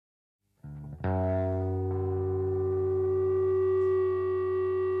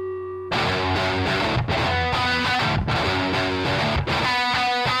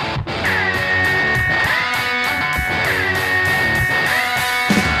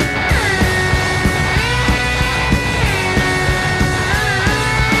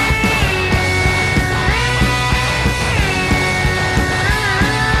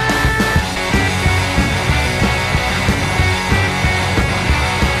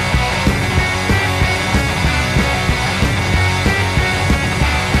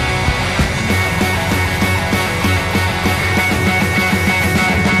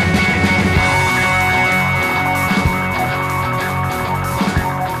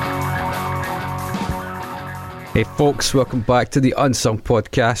Hey folks, welcome back to the Unsung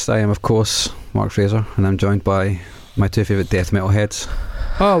Podcast. I am, of course, Mark Fraser, and I'm joined by my two favourite death metal heads.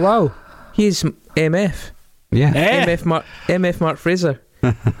 Oh wow, he's MF. Yeah, MF Mark Fraser.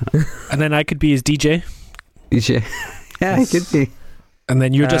 And then I could be his DJ. DJ. Yeah, he could be. And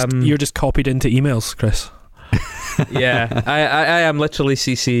then you're just copied into emails, Chris. Yeah, I am literally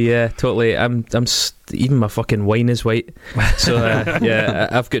CC. Yeah, totally. Even my fucking wine is white. So yeah,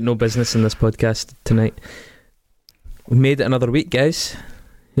 I've got no business in this podcast tonight. We made it another week, guys.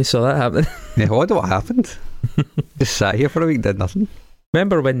 You saw that happen. Yeah, I wonder what happened. Just sat here for a week, did nothing.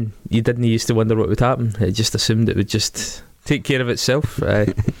 Remember when you didn't used to wonder what would happen? It just assumed it would just take care of itself.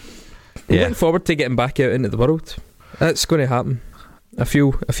 Looking forward to getting back out into the world. That's going to happen. I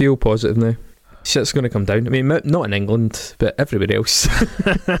feel positive now. Shit's going to come down. I mean, not in England, but everywhere else.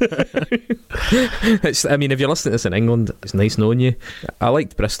 If you're listening to this in England, it's nice knowing you. I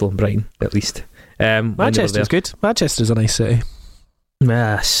liked Bristol and Brighton, at least. Manchester's good. Manchester's a nice city. I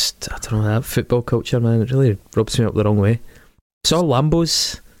don't know, that football culture, man, it really rubs me up the wrong way. Saw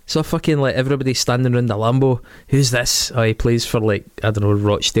Lambos. Saw fucking like everybody standing around the Lambo. Who's this? Oh, he plays for like, I don't know,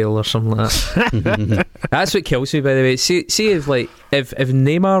 Rochdale or something like that. That's what kills me, by the way. See if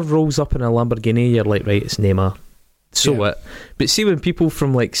Neymar rolls up in a Lamborghini, you're like, right, it's Neymar. So what? But see when people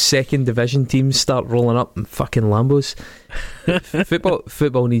from like second division teams start rolling up in fucking Lambos,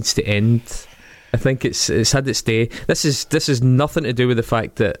 football needs to end. I think it's had its day. This is nothing to do with the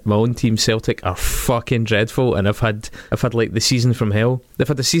fact that my own team Celtic are fucking dreadful, and I've had like the season from hell. They've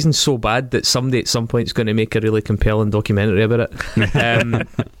had the season so bad that somebody at some point is going to make a really compelling documentary about it.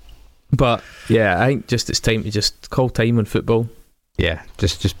 But yeah, I think just it's time to just call time on football. Yeah,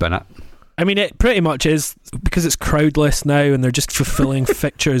 just bin it. I mean, it pretty much is, because it's crowdless now and they're just fulfilling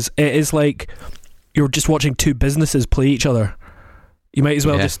fixtures. It is like you're just watching two businesses play each other. You might as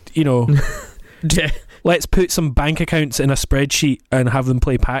well let's put some bank accounts in a spreadsheet and have them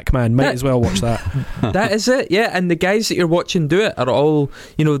play Pac-Man. Might as well watch that. That is it, yeah. And the guys that you're watching do it are all,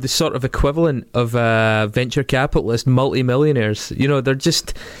 the sort of equivalent of venture capitalist multi-millionaires. They're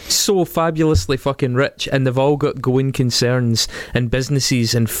just so fabulously fucking rich, and they've all got going concerns and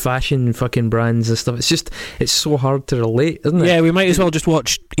businesses and fashion fucking brands and stuff. It's so hard to relate, isn't it? Yeah, we might as well just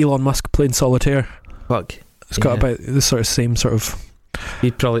watch Elon Musk playing solitaire. Fuck. It's got about the same sort of...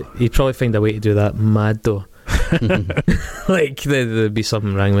 He'd probably find a way to do that mad though. Like there'd be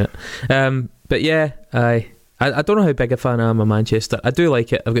something wrong with it. But yeah, I don't know how big a fan I am of Manchester. I do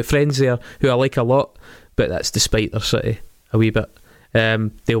like it. I've got friends there who I like a lot, but that's despite their city a wee bit.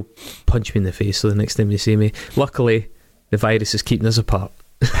 They'll punch me in the face the next time they see me. Luckily the virus is keeping us apart.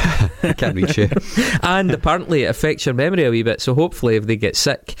 Can't reach you. And apparently it affects your memory a wee bit, so hopefully if they get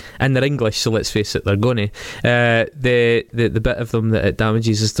sick, and they're English, so let's face it, they're gonna, the bit of them that it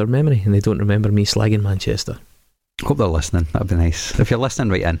damages is their memory, and they don't remember me slagging Manchester. Hope they're listening. That'd be nice. If you're listening,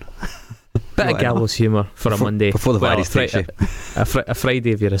 right in. Bit of gallows humour for a Monday before the virus takes you. A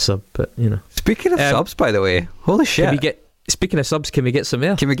Friday if you're a sub, but Speaking of subs, by the way, holy shit. Speaking of subs, can we get some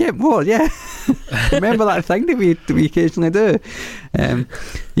more? Can we get more? Yeah. Remember that thing that we occasionally do?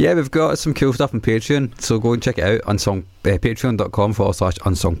 Yeah, we've got some cool stuff on Patreon, so go and check it out.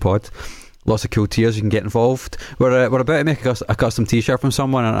 Patreon.com/unsungpod. Lots of cool tiers you can get involved. We're about to make a custom t-shirt for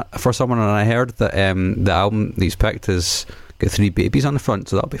someone, and I heard that the album that he's picked has got 3 babies on the front,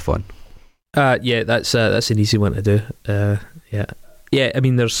 so that'll be fun. Yeah, that's an easy one to do. Yeah, I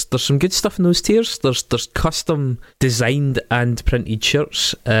mean, there's some good stuff in those tiers. There's custom designed and printed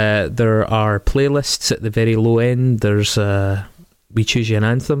shirts. There are playlists at the very low end. There's we choose you an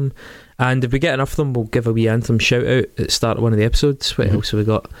anthem, and if we get enough of them, we'll give a wee anthem shout out at the start of one of the episodes. What else have we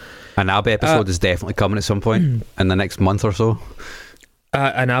got? An ABBA episode is definitely coming at some point in the next month or so.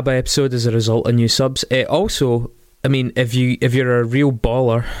 An ABBA episode as a result of new subs. Also, I mean, if you're a real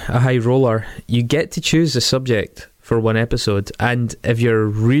baller, a high roller, you get to choose the subject for one episode, and if you're a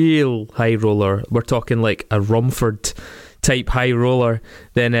real high roller, we're talking like a Rumford type high roller,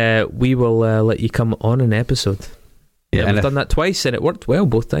 then we will let you come on an episode. Yeah, and we've done that twice, and it worked well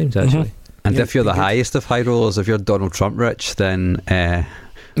both times actually. Mm-hmm. And if you're the highest of high rollers, if you're Donald Trump rich, then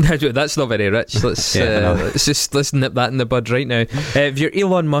that's not very rich. Let's nip that in the bud right now. If you're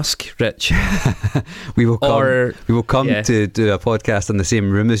Elon Musk rich, we will come to do a podcast in the same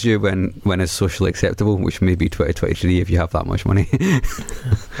room as you when it's socially acceptable, which may be 2023 if you have that much money.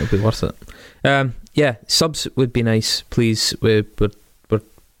 It'll be worth it. Yeah, subs would be nice, please. We're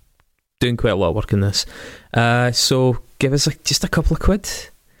doing quite a lot of work in this, so give us just a couple of quid.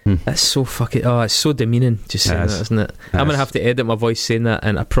 That's so fucking... Oh, it's so demeaning just saying that, isn't it? I'm going to have to edit my voice saying that,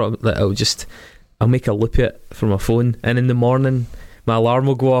 and I promise that I'll make a loop of it from my phone, and in the morning my alarm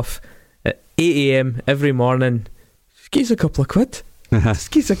will go off at 8 a.m. every morning. Skis a couple of quid.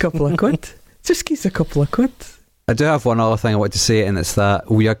 Skis a couple of quid. Just skis a couple of quid. I do have one other thing I want to say, and it's that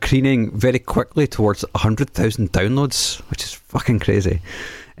we are careening very quickly towards 100,000 downloads, which is fucking crazy.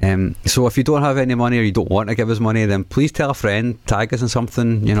 So if you don't have any money or you don't want to give us money, then please tell a friend, tag us in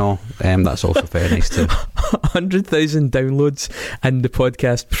something, that's also very nice too. 100,000 downloads, and the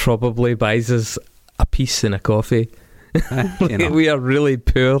podcast probably buys us a piece and a coffee. We are really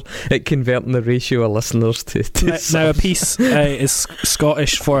poor at converting the ratio of listeners to now a piece is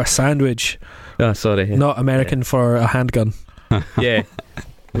Scottish for a sandwich. Oh, sorry. Yeah. Not American for a handgun. Yeah.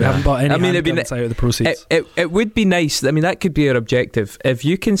 We haven't bought any handguns out of the proceeds. It would be nice. I mean, that could be our objective. If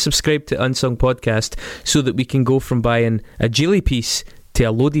you can subscribe to Unsung Podcast so that we can go from buying a Geely piece to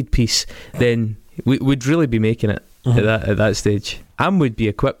a loaded piece, then we would really be making it at that stage. And would be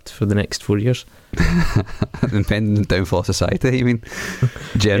equipped for the next 4 years. Impending downfall of society, you mean?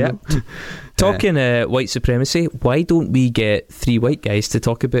 General. Yep. Talking white supremacy, why don't we get 3 white guys to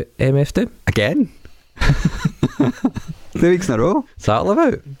talk about MF Doom? Again? 2 weeks in a row? What's that all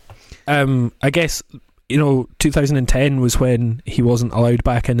about? I guess, 2010 was when he wasn't allowed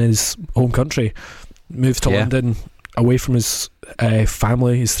back in his home country. Moved to London, away from his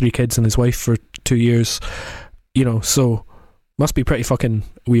family, his 3 kids and his wife for 2 years. So must be pretty fucking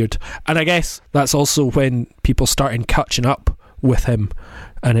weird. And I guess that's also when people started catching up with him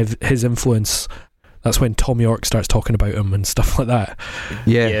and his influence. That's when Tom York starts talking about him and stuff like that.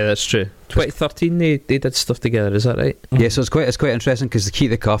 Yeah, that's true. 2013 they did stuff together, is that right? Yeah, so it's quite interesting because the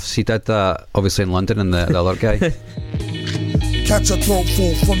Keep the Cuffs, he did that obviously in London, and the other guy. Catch a throat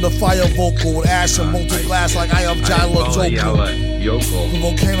full from the fire vocal with ash and molten glass like I am Jala Joko. The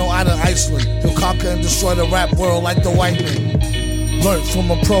volcano out of Iceland, he'll conquer and destroy the rap world like the white man. Learned from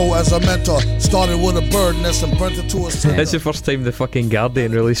a pro as a mentor. Started with a bird nest and burnt it to a center. That's the first time the fucking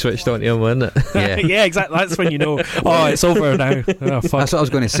Guardian really switched on to him, wasn't it? Yeah, yeah, exactly. That's when you know, it's over now. Oh, fuck. That's what I was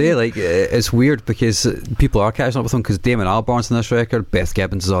going to say. Like, it's weird because people are catching up with him because Damon Albarn's on this record, Beth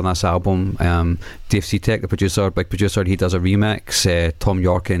Gibbons is on this album, Dave Seatek, the producer, big producer, he does a remix. Tom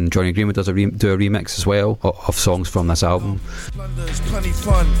York and Johnny Greenwood do a remix as well of songs from this album. Splendor's plenty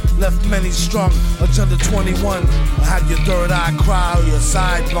fun, left many strung. Agenda 21, I had your third eye cry. Your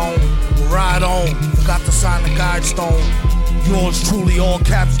side blown, ride on. Forgot to sign the guide stone. Yours truly, all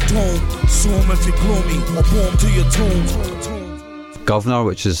caps tomb. Assume if you're gloomy, or boom to your tomb. Governor,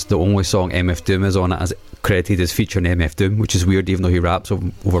 which is the only song MF Doom is on it, as credited as featuring MF Doom, which is weird even though he raps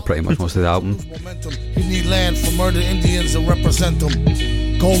over pretty much most of the album. You need land for murdered Indians and represent them.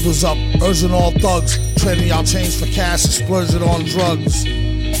 Gold is up, urging all thugs, trading out chains for cash and splurging on drugs.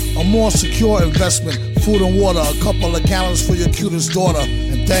 A more secure investment, food and water, a couple of gallons for your cutest daughter,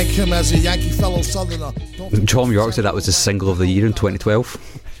 and thank him as a Yankee fellow Southerner. Tom York said that was his single of the year in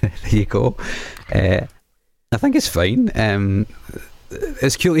 2012. There you go. I think it's fine.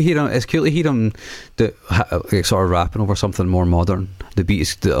 It's cute to hear him sort of rapping over something more modern. The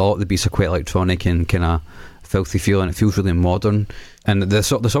beats are quite electronic and kind of filthy feeling. It feels really modern. And the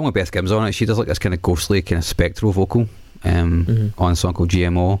song with Beth Gibbons on it, she does like this kind of ghostly, kind of spectral vocal. On a song called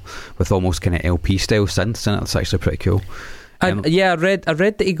GMO with almost kind of LP style synths in it. It's actually pretty cool. I read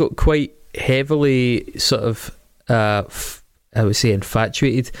that he got quite heavily sort of I would say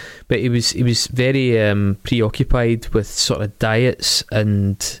infatuated, but he was very preoccupied with sort of diets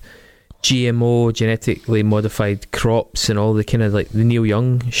and GMO, genetically modified crops, and all the kind of like the Neil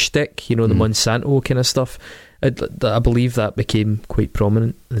Young shtick, the Monsanto kind of stuff. I believe that became quite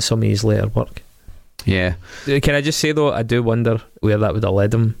prominent in some of his later work. Yeah. Can I just say though, I do wonder where that would have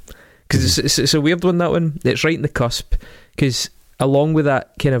led him, because it's a weird one, that one. It's right in the cusp, because along with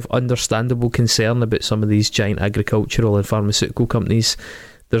that kind of understandable concern about some of these giant agricultural and pharmaceutical companies,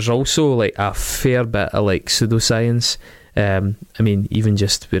 there's also like a fair bit of like pseudoscience. I mean, even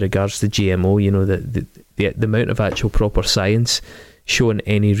just with regards to GMO, the amount of actual proper science showing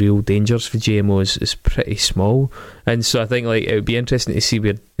any real dangers for GMOs is pretty small. And so I think like it would be interesting to see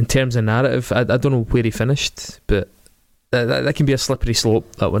where, in terms of narrative, I don't know where he finished, but that can be a slippery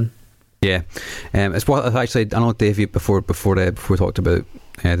slope, that one. Yeah, it's what actually I know, Dave, before we talked about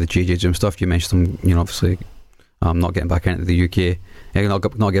the JJ Zoom stuff, you mentioned him, obviously not getting back into the UK,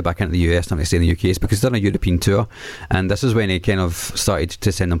 not get back into the US, not to stay in the UK, is because he's done a European tour, and this is when he kind of started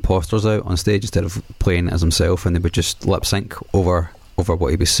to send imposters out on stage instead of playing as himself, and they would just lip sync over what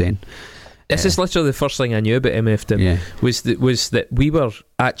he was saying. This is literally the first thing I knew about MF Doom, was that we were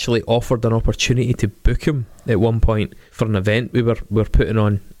actually offered an opportunity to book him at one point for an event we were putting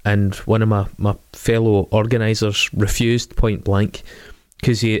on, and one of my fellow organisers refused point blank,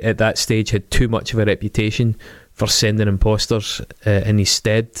 because he at that stage had too much of a reputation for sending imposters in his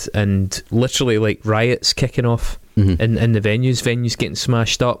stead, and literally like riots kicking off in the venues getting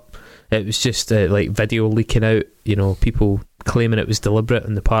smashed up. It was just like video leaking out, you know, people claiming it was deliberate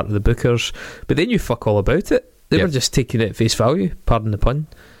on the part of the bookers, but they knew fuck all about it. They were just taking it at face value, pardon the pun.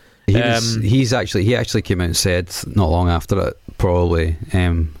 He actually came out and said not long after it, probably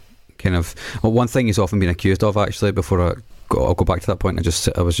one thing he's often been accused of, actually, before I'll go back to that point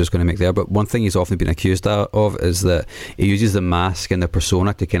I was just going to make there, but one thing he's often been accused of is that he uses the mask and the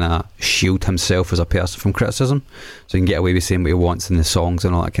persona to kind of shield himself as a person from criticism, so he can get away with saying what he wants in the songs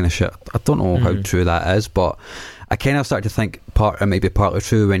and all that kind of shit. I don't know how true that is, but I kind of started to think it might be partly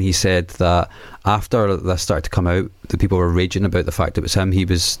true when he said that after this started to come out, the people were raging about the fact it was him. He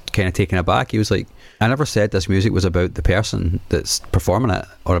was kind of taken aback. He was like, I never said this music was about the person that's performing it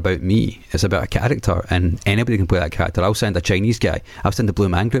or about me. It's about a character, and anybody can play that character. I'll send a Chinese guy, I'll send a Blue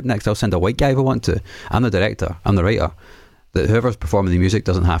Man Group next, I'll send a white guy if I want to. I'm the director, I'm the writer. That whoever's performing the music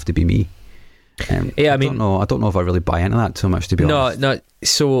doesn't have to be me. I don't know if I really buy into that too much, to be honest. No.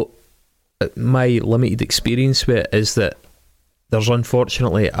 So my limited experience with it is that there's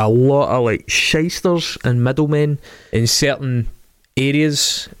unfortunately a lot of like shysters and middlemen in certain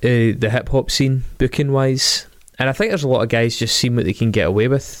areas, the hip hop scene, booking wise, and I think there's a lot of guys just seeing what they can get away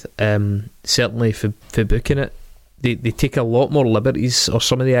with. Certainly for booking it, they take a lot more liberties, or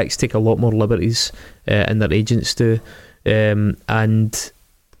some of the acts take a lot more liberties, and their agents do. And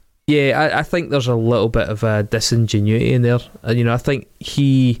yeah, I think there's a little bit of a disingenuity in there. And, you know, I think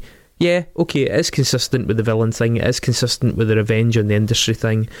it is consistent with the villain thing, it is consistent with the revenge on the industry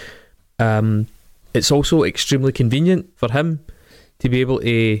thing. It's also extremely convenient for him to be able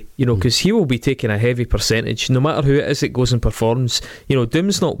to, you know, because he will be taking a heavy percentage no matter who it is that goes and performs. You know,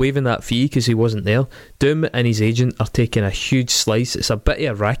 Doom's not waiving that fee because he wasn't there. Doom and his agent are taking a huge slice. It's a bit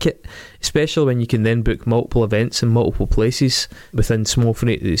of a racket, especially when you can then book multiple events in multiple places within small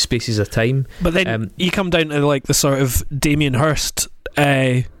spaces of time. But then you come down to like the sort of Damien Hirst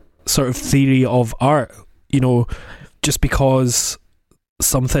sort of theory of art, you know, just because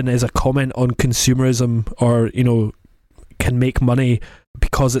something is a comment on consumerism, or, you know, can make money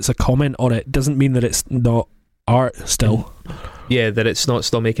because it's a comment on it, doesn't mean that it's not art still. Yeah, that it's not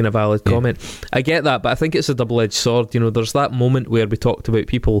still making a valid comment. I get that, but I think it's a double-edged sword. You know, there's that moment where we talked about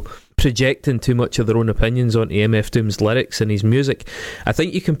people projecting too much of their own opinions onto MF Doom's lyrics and his music. I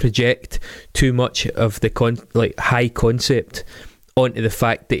think you can project too much of the high concept onto the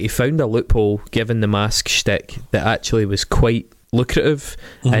fact that he found a loophole, given the mask shtick, that actually was quite lucrative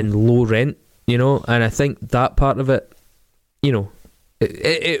and low rent, you know. And I think that part of it, you know,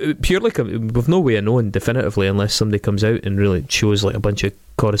 it purely we've no way of knowing definitively unless somebody comes out and really shows like a bunch of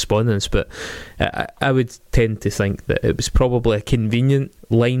correspondence, but I would tend to think that it was probably a convenient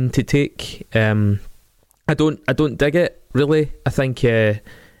line to take. I don't dig it, really. I think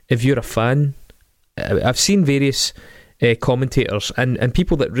if you're a fan, I've seen various commentators and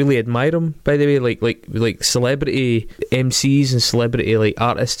people that really admire him, by the way, like celebrity MCs and celebrity like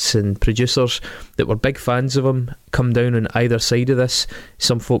artists and producers that were big fans of him, come down on either side of this.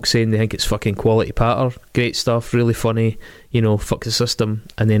 Some folks saying they think it's fucking quality patter, great stuff, really funny, you know, fuck the system,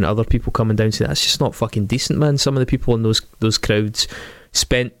 and then other people coming down saying that's just not fucking decent, man. Some of the people in those crowds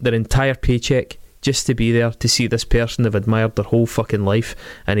spent their entire paycheck just to be there to see this person they've admired their whole fucking life,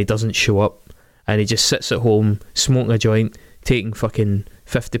 and he doesn't show up. And he just sits at home smoking a joint, taking fucking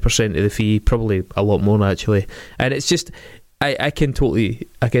 50% of the fee, probably a lot more actually. And it's just, I can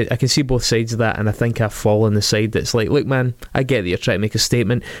see both sides of that, and I think I fall on the side that's like, look man, I get that you're trying to make a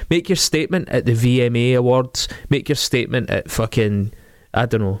statement. Make your statement at the VMA Awards. Make your statement at fucking, I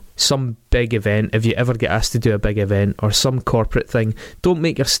don't know, some big event, if you ever get asked to do a big event or some corporate thing. Don't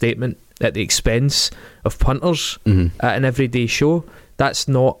make your statement at the expense of punters at an everyday show. That's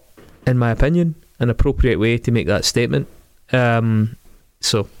not, in my opinion, an appropriate way to make that statement.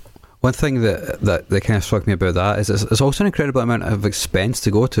 So one thing that kind of struck me about that is it's also an incredible amount of expense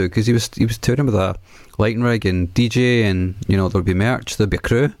to go to, because he was touring with a lighting rig and DJ, and you know there'll be merch, there'll be a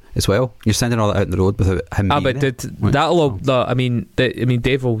crew as well. You're sending all that out on the road without him. But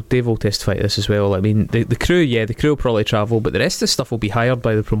Dave will testify to this as well. I mean, the crew will probably travel, but the rest of the stuff will be hired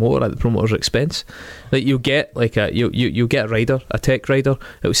by the promoter at the promoter's expense. Like you'll get you'll get a rider, a tech rider.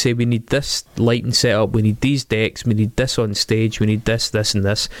 It will say we need this lighting setup, we need these decks, we need this on stage, we need this, and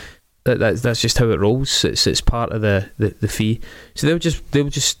this. That's just how it rolls. It's part of the fee. So they'll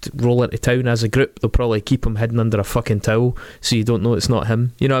just roll into town as a group. They'll probably keep him hidden under a fucking towel so you don't know it's not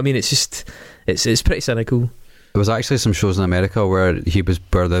him. You know what I mean? It's just it's pretty cynical. There was actually some shows in America where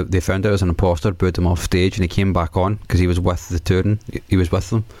they found out it was an imposter, booed him off stage, and he came back on because he was with the touring. He was with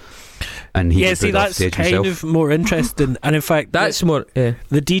them. and he see, that's kind himself. of more interesting. And in fact, that's more. Yeah.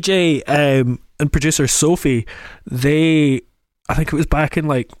 The DJ and producer Sophie, I think it was back in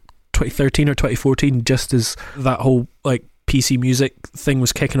like 2013 or 2014, just as that whole like PC music thing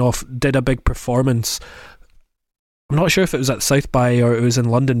was kicking off, did a big performance. I'm not sure if it was at South by or it was in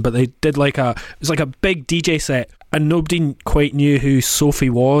London, but they did it was like a big DJ set, and nobody quite knew who Sophie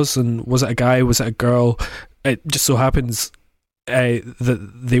was, and was it a guy, was it a girl? It just so happens that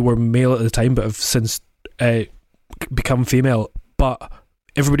they were male at the time but have since become female, but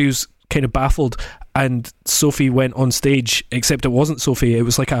everybody was kind of baffled, and Sophie went on stage, except it wasn't Sophie, it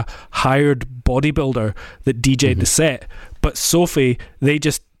was like a hired bodybuilder that DJ'd the set, but Sophie, they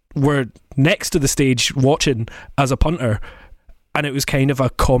just were next to the stage watching as a punter, and it was kind of a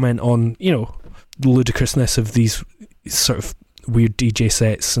comment on, you know, the ludicrousness of these sort of weird DJ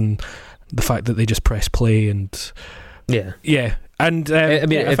sets and the fact that they just press play and and I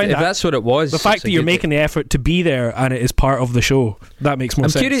mean, if that's what it was, the fact that you're making the effort to be there and it is part of the show, that makes more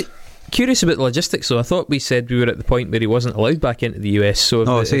sense. Curious about the logistics, though. I thought we said we were at the point where he wasn't allowed back into the US.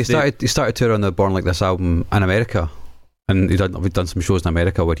 So he started touring on the Born Like This album in America, and we'd done some shows in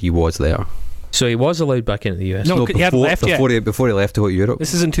America where he was there. So he was allowed back into the US. No, he hadn't left yet. Before he left to go to Europe.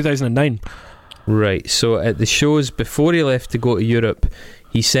 This is in 2009. Right. So at the shows before he left to go to Europe,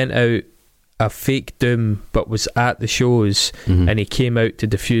 he sent out a fake Doom, but was at the shows, and he came out to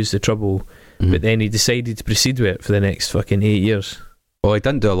diffuse the trouble. But then he decided to proceed with it for the next fucking 8 years. Well, he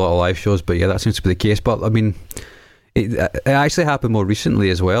didn't do a lot of live shows, but yeah, that seems to be the case. But I mean, it actually happened more recently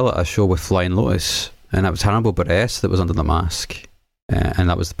as well at a show with Flying Lotus, and that was Hannibal Buress that was under the mask, and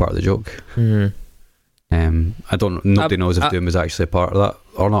that was the part of the joke. Nobody knows if Doom was actually a part of that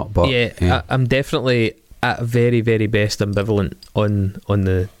or not. But yeah. I'm definitely at very, very best ambivalent on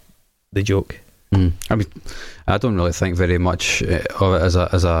the joke. I mean, I don't really think very much of it as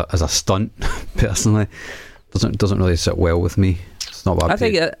a stunt personally. Doesn't really sit well with me. It's not what I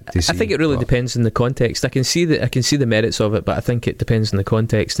think it really depends on the context. I can see the merits of it, but I think it depends on the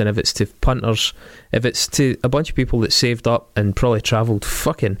context. And if it's to punters, if it's to a bunch of people that saved up and probably travelled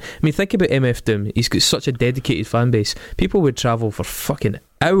I mean, think about MF Doom. He's got such a dedicated fan base. People would travel for fucking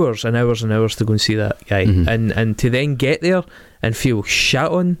hours and hours and hours to go and see that guy, and to then get there and feel shat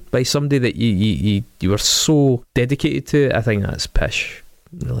on by somebody that you were so dedicated to. I think that's pish,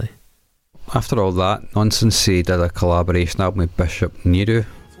 really. After all that nonsense, he did a collaboration album with Bishop Nehru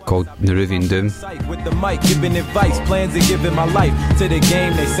called Neruvian Doom. With the mic, giving advice, plans of giving my life to the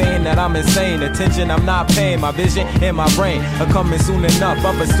game. They saying that I'm insane. Attention, I'm not paying. My vision and my brain are coming soon enough.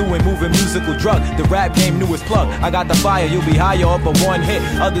 I'm pursuing moving musical drug. The rap game newest plug. I got the fire, you'll be higher up a one hit.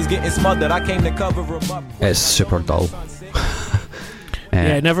 Others getting smothered. I came to cover them up. It's super dull.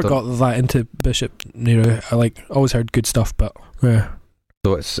 I never got that into Bishop Nehru. I always heard good stuff, but yeah.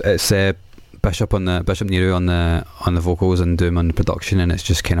 So it's Bishop Nehru on the vocals and Doom on the production, and it's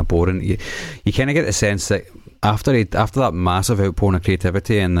just kind of boring. You kind of get the sense that after that massive outpouring of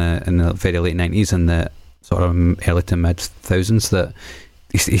creativity in the very late 90s and the sort of early to mid 2000s, that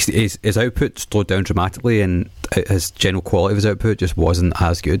his output slowed down dramatically, and his general quality of his output just wasn't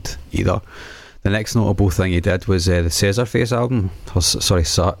as good either. The next notable thing he did was the Czarface album.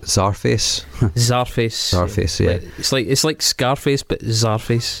 Czarface. Czarface, yeah. It's like Scarface, but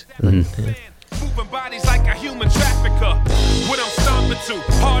Czarface. Moving bodies like a human trafficker. What I'm stomping to,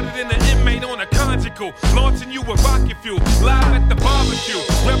 harder than an inmate on a conjugal. Launching you with rocket fuel, live at the barbecue.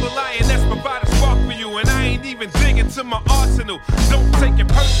 Rebel lioness provide a spark for you, and I ain't even digging to my arsenal. Don't take it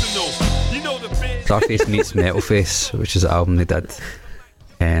personal. You know the bit. Czarface meets Metalface, which is the album they did,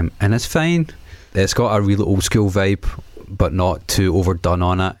 and it's fine. It's got a really old school vibe, but not too overdone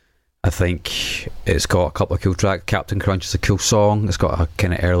on it. I think it's got a couple of cool tracks. Captain Crunch is a cool song. It's got a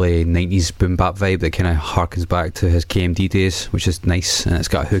kind of early 90s boom bap vibe that kind of harkens back to his KMD days, which is nice, and it's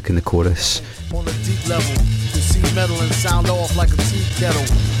got a hook in the chorus. On a deep level, you see metal and sound off like a tea kettle.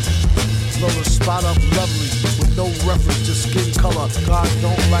 Slower spot up lovely, with no reference to skin color. God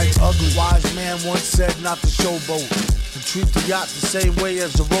don't like ugly. Wise man once said not to showboat, and treat the yacht the same way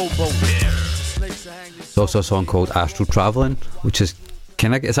as the rowboat. There's also a song called Astral Traveling, which is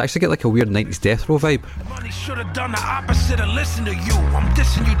it's actually got like a weird 90s death row vibe. Money should have done the opposite of listen to you. I'm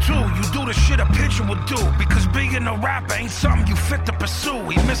dissing you too. You do the shit a picture would do. Because being a rapper ain't something you fit to pursue.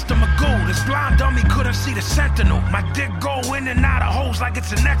 He Mr. Magoo. This blind dummy couldn't see the sentinel. My dick go in and out of holes like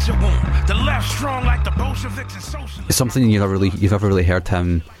it's an exit wound. The left strong like the Bolsheviks and socialists. It's something you've never really heard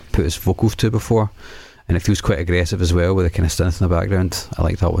him put his vocals to before, and it feels quite aggressive as well with the kind of synth in the background. I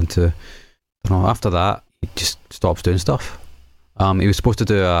like that one too. I don't know, after that he just stops doing stuff. He was supposed to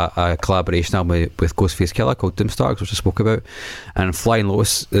do a collaboration album with Ghostface Killah called Doomstarks, which I spoke about, and Flying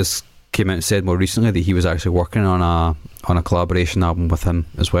Lotus is came out and said more recently that he was actually working on a collaboration album with him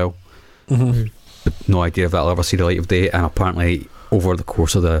as well. Mm-hmm. But no idea if that'll ever see the light of day. And apparently, over the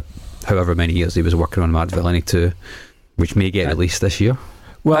course of the however many years, he was working on Madvillainy 2, which may get released this year.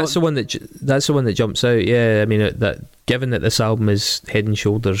 Well, that's the one that jumps out. Yeah, I mean, that given that this album is head and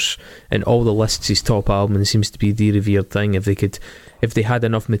shoulders in all the lists, his top album, and seems to be the revered thing. If they had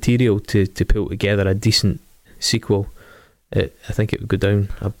enough material to pull together a decent sequel, I think it would go down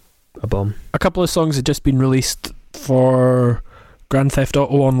a bomb. A couple of songs had just been released for Grand Theft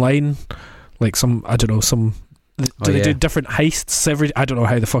Auto Online, like some they do different heists every. I don't know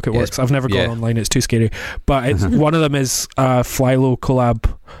how the fuck it works. I've never gone online. It's too scary. But it's one of them is a Flylo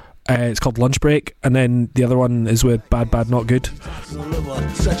collab. It's called Lunch Break, and then the other one is with Bad Bad Not Good.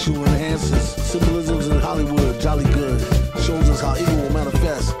 Sexual enhancers, symbolisms in Hollywood, jolly good. Shows us how evil will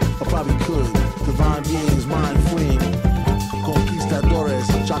manifest, or probably could. Divine beings, mind freeing. Conquistadores,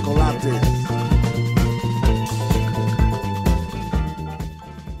 chocolate.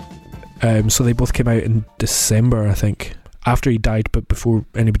 So they both came out in December, I think, after he died, but before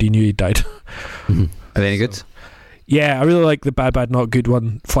anybody knew he died. Mm-hmm. Are they any good? Yeah, I really like the Bad Bad Not Good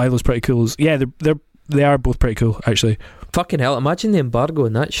one. Flylo's pretty cool. Yeah, they are both pretty cool, actually. Fucking hell, imagine the embargo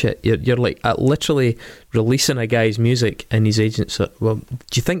and that shit. You're like literally releasing a guy's music, and his agents are, well, do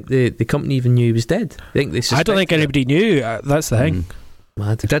you think the company even knew he was dead? I don't think anybody knew. That's the thing.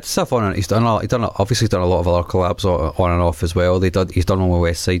 Mad. He did stuff on it. He's done obviously done a lot of other collabs on and off as well. He's done one with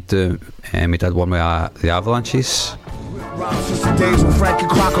West Side too. He did one with the Avalanches. Days with Frankie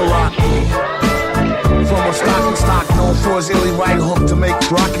Crocker Rock. From a stock known for his illy right hook to make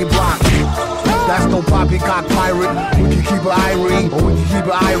Rocky block. That's no poppycock pirate. We can keep it irate, or we can keep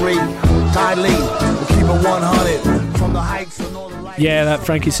it irate. Tidily, we'll keep it 100 from the heights and all the lights. Yeah, that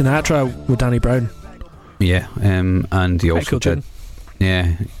Frankie Sinatra with Danny Brown. Yeah, and he also did.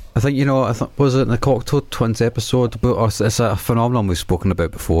 Yeah, I think was it in the Cocteau Twins episode? It's a phenomenon we've spoken about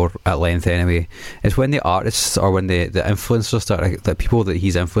before at length. Anyway, it's when the artists or when the influencers the people that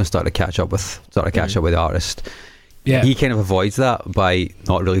he's influenced start to catch up with the artist. Yeah, he kind of avoids that by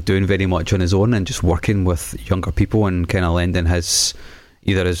not really doing very much on his own and just working with younger people and kind of lending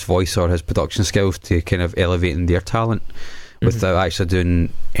either his voice or his production skills to kind of elevating their talent without actually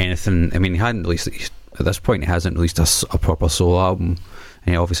doing anything. I mean, he hadn't released at this point. He hasn't released a proper solo album.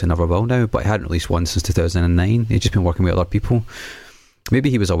 And he obviously never will now, but he hadn't released one since 2009. He'd just been working with other people.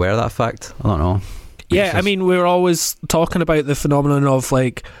 Maybe he was aware of that fact. I don't know. Yeah, I mean, we're always talking about the phenomenon of,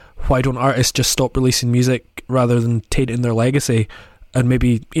 like, why don't artists just stop releasing music rather than tainting their legacy? And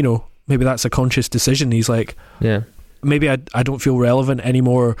maybe that's a conscious decision. He's like, yeah, maybe I don't feel relevant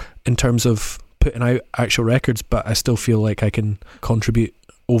anymore in terms of putting out actual records, but I still feel like I can contribute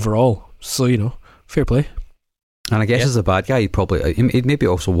overall. So, fair play. And I guess as a bad guy, he'd maybe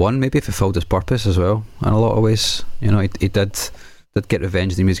also won, maybe fulfilled his purpose as well in a lot of ways. He did get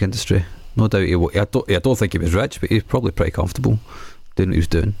revenge in the music industry. No doubt I don't think he was rich, but he was probably pretty comfortable doing what he was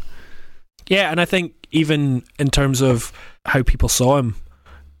doing. Yeah, and I think even in terms of how people saw him,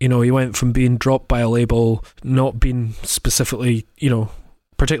 he went from being dropped by a label, not being specifically,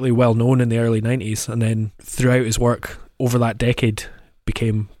 particularly well known in the early 90s, and then throughout his work over that decade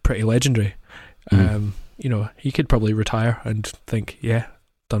became pretty legendary. He could probably retire and think, yeah,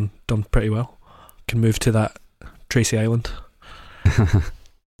 done pretty well. Can move to that Tracy Island.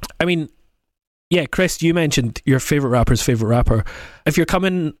 I mean, yeah, Chris, you mentioned your favourite rapper's favourite rapper. If you're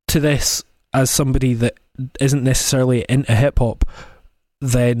coming to this as somebody that isn't necessarily into hip-hop,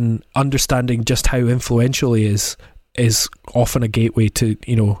 then understanding just how influential he is often a gateway to,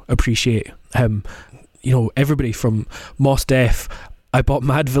 appreciate him. Everybody from Mos Def. I bought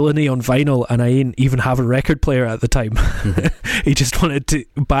Madvillainy on vinyl and I didn't even have a record player at the time. He just wanted to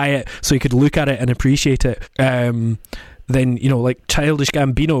buy it so he could look at it and appreciate it. Then, like Childish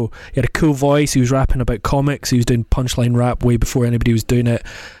Gambino, he had a cool voice, he was rapping about comics, he was doing punchline rap way before anybody was doing it.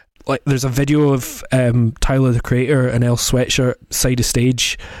 Like, there's a video of Tyler, the Creator, and El Sweatshirt side of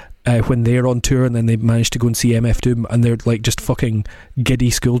stage when they're on tour, and then they managed to go and see MF Doom, and they're like just fucking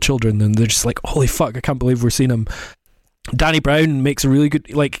giddy school children, and they're just like, holy fuck, I can't believe we're seeing him. Danny Brown makes a really good,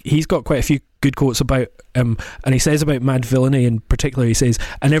 he's got quite a few good quotes about him, and he says about Madvillainy in particular, he says,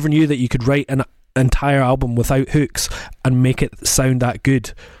 I never knew that you could write an entire album without hooks and make it sound that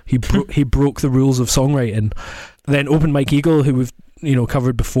good. He broke the rules of songwriting. Then Open Mike Eagle, who we've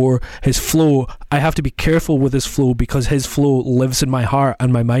covered before, his flow, I have to be careful with his flow because his flow lives in my heart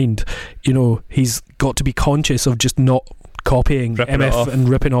and my mind. He's got to be conscious of just not copying MF and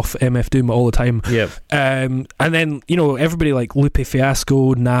ripping off MF Doom all the time. Yep. And then everybody like Lupe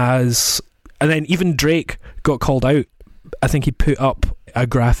Fiasco, Nas, and then even Drake got called out. I think he put up a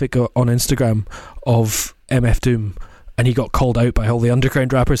graphic on Instagram of MF Doom, and he got called out by all the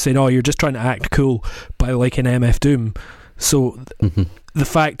underground rappers saying, "Oh, you're just trying to act cool by liking MF Doom." So the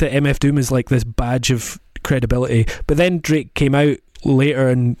fact that MF Doom is like this badge of credibility, but then Drake came out later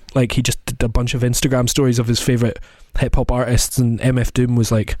and like he just did a bunch of Instagram stories of his favourite hip-hop artists, and MF Doom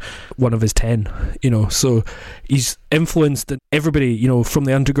was like one of his 10, so he's influenced everybody, from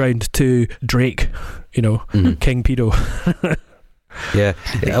the underground to Drake, King Pedo. Yeah.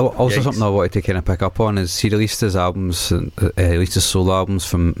 Also, something I wanted to kind of pick up on is he released his albums, released his solo albums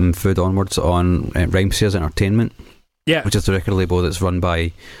from Food onwards on Rhymeseers Entertainment, which is the record label that's run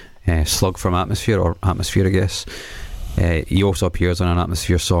by Slug from Atmosphere, or Atmosphere, I guess. He also appears on an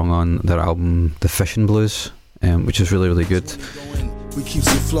Atmosphere song on their album The Fishing Blues, which is really, really good. We keeps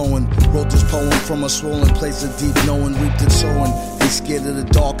it flowing. Wrote this poem from a swollen place of deep knowing. Reaped it sowing. They scared of the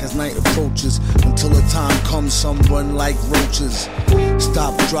dark as night approaches. Until the time comes, some run like roaches.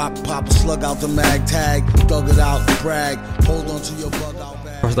 Stop, drop, pop a slug out the mag tag. Dug it out, brag. Hold on to your bug out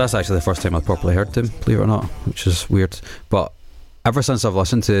bag. That's actually the first time I've properly heard him, believe it or not, which is weird. But ever since I've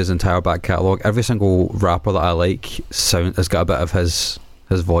listened to his entire back catalogue, every single rapper that I like has got a bit of his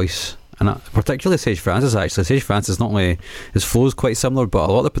voice. And particularly Sage Francis, actually. Sage Francis, not only his flow is quite similar, but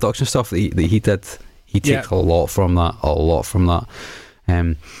a lot of the production stuff that he did, he takes a lot from that.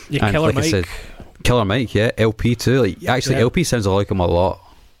 And Killer like Mike. I said, Killer Mike, LP too. LP sounds like him a lot.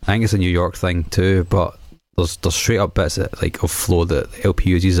 I think it's a New York thing too, but there's straight up bits of flow that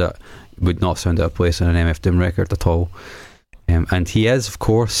LP uses that would not sound out of place on an MF Doom record at all. And he is, of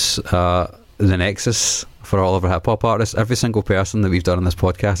course, the nexus for all of our hip hop artists. Every single person that we've done on this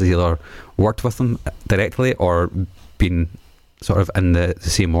podcast has either worked with them directly or been sort of in the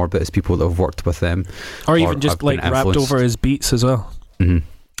same orbit as people that have worked with them, or even just like rapped over his beats as well.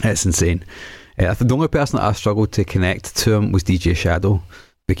 It's insane. I think the only person that I struggled to connect to him was DJ Shadow,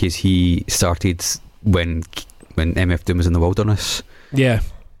 because he started when MF Doom was in the Wilderness. They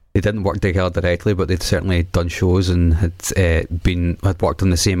didn't work together directly, but they'd certainly done shows and had worked on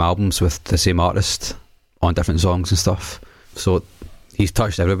the same albums with the same artist on different songs and stuff. So he's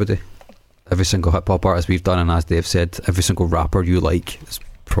touched everybody. Every single hip hop artist we've done, and as Dave said, every single rapper you like is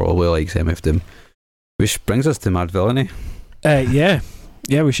probably likes MF Doom. Which brings us to Madvillainy.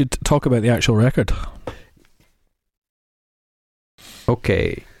 We should talk about the actual record.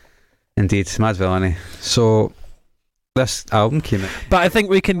 Okay, indeed, Madvillainy. So this album came out, but I think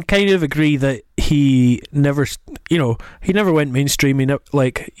we can kind of agree that he never went mainstream. Back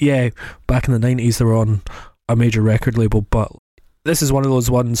in the 90s they were on a major record label, but this is one of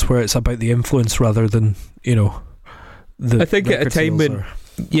those ones where it's about the influence rather than I think at a time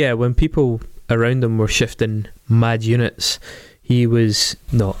when people around him were shifting mad units, he was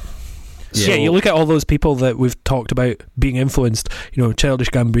not. You look at all those people that we've talked about being influenced, Childish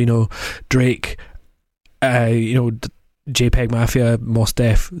Gambino, Drake, JPEG Mafia, Mos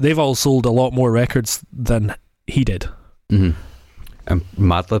Def, they've all sold a lot more records than he did. And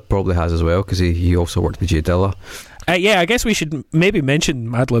Madlib probably has as well, because he also worked with J Dilla. I guess we should maybe mention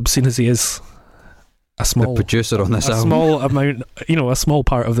Madlib, seeing as he is the producer on this album. Small amount, a small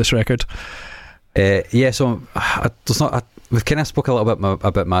part of this record. So we've kind of spoke a little bit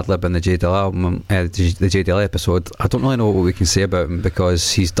about Madlib in the J Dilla album, the J Dilla episode. I don't really know what we can say about him,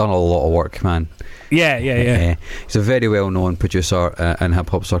 because he's done a lot of work, man. He's a very well known producer in hip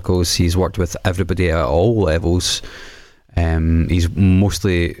hop circles. He's worked with everybody at all levels. He's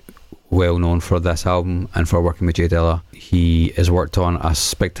mostly well known for this album and for working with J Dilla. He has worked on a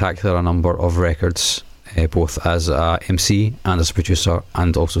spectacular number of records, both as a MC and as a producer,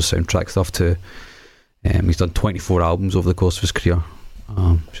 and also soundtrack stuff too. He's done 24 albums over the course of his career,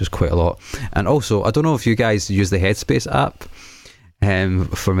 which is quite a lot. And also, I don't know if you guys use the Headspace app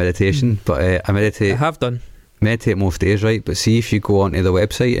for meditation, but I meditate. I have done. Meditate most days, right? But see, if you go onto the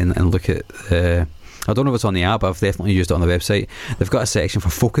website and look at I don't know if it's on the app, but I've definitely used it on the website. They've got a section for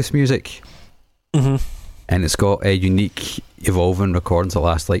focus music, and it's got unique evolving recordings that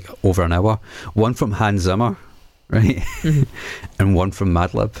last like over an hour. One from Hans Zimmer, right? And one from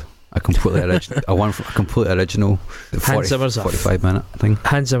Madlib. A completely original 45-minute thing.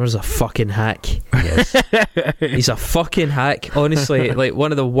 Hans Zimmer's a fucking hack. Yes. He's a fucking hack. Honestly, like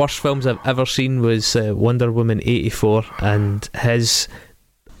one of the worst films I've ever seen was Wonder Woman 84, and his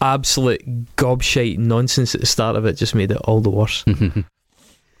absolute gobshite nonsense at the start of it just made it all the worse.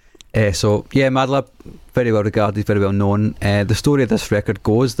 Madlib, very well regarded, very well known. The story of this record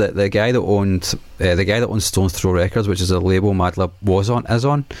goes that the guy that owns Stone's Throw Records, which is a label Madlib is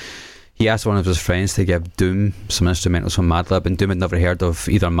on, he asked one of his friends to give Doom some instrumentals from Madlib, and Doom had never heard of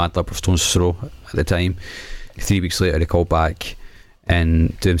either Madlib or Stone's Throw at the time. 3 weeks later he called back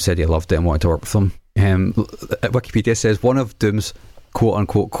and Doom said he loved it and wanted to work with them. Wikipedia says one of Doom's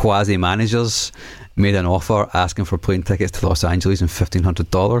quote-unquote quasi-managers made an offer asking for plane tickets to Los Angeles and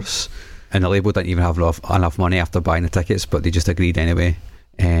 $1,500, and the label didn't even have enough money after buying the tickets, but they just agreed anyway.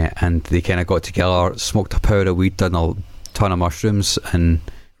 And they kind of got together, smoked a pound of weed, done a ton of mushrooms, and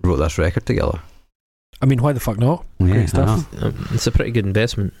wrote this record together. I mean, why the fuck not? Yeah, Great stuff. It's a pretty good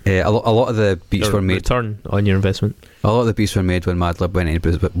investment. A lot of the beats were made. Return on your investment. A lot of the beats were made when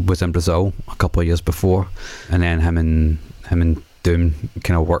Madlib was in Brazil a couple of years before, and then him and Doom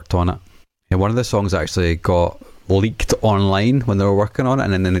kind of worked on it. And one of the songs actually got leaked online when they were working on it,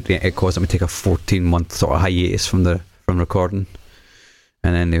 and then it caused them to take a 14-month sort of hiatus from recording.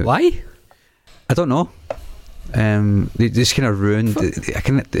 And then why? I don't know. They just kind of ruined. I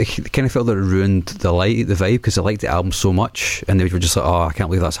kind of felt that it ruined the vibe, because they liked the album so much, and they were just like, "Oh, I can't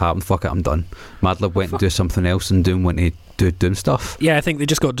believe that's happened. Fuck it, I'm done." Madlib went and do something else, and Doom went to do Doom stuff. Yeah, I think they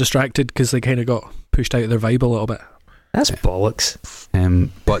just got distracted because they kind of got pushed out of their vibe a little bit. That's bollocks.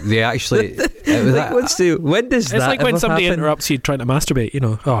 But they actually. When does that? It's like when somebody happen? interrupts you trying to masturbate. You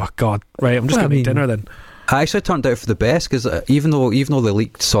know, oh god, right? I'm just going to make dinner then. I actually turned out for the best, because even though the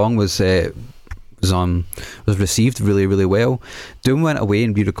leaked song was received really, really well, Doom went away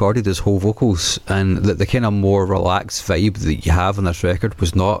and re-recorded his whole vocals, and the kind of more relaxed vibe that you have on this record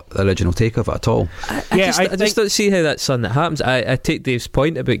was not the original take of it at all. I just don't see how that's something that happens. I take Dave's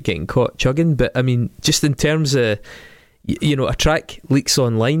point about getting caught chugging, but I mean, just in terms of, you know, a track leaks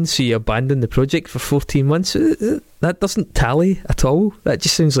online, so you abandon the project for 14 months, that doesn't tally at all. That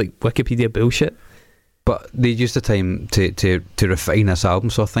just sounds like Wikipedia bullshit. But they used the time to refine this album,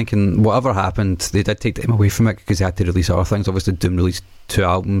 so I'm thinking whatever happened, they did take time away from it because they had to release other things. Obviously, Doom released 2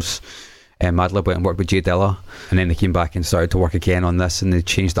 albums. Madlib went and worked with Jay Dilla, and then they came back and started to work again on this, and they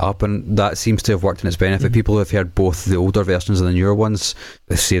changed it up, and that seems to have worked in its benefit. Mm-hmm. People who have heard both the older versions and the newer ones,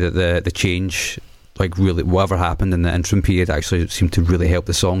 they say that the change, like really whatever happened in the interim period, actually seemed to really help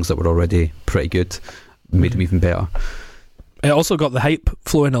the songs that were already pretty good, made them even better. It also got the hype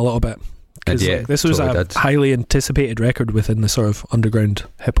flowing a little bit. Because this was a highly anticipated record within the sort of underground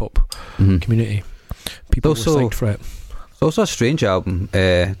hip hop community. People were psyched for it. It's also a strange album,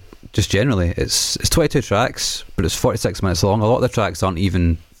 just generally. It's 22 tracks, but it's 46 minutes long. A lot of the tracks aren't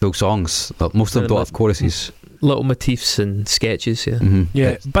even full songs. Most of them don't have choruses. Little motifs and sketches, yeah. Mm-hmm.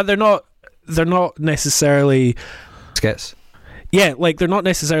 Yeah, but they're not necessarily skits. Yeah, like they're not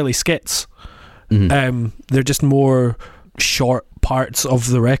necessarily skits. Mm-hmm. They're just more short parts of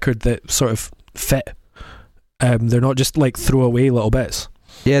the record that sort of fit. They're not just like throwaway little bits.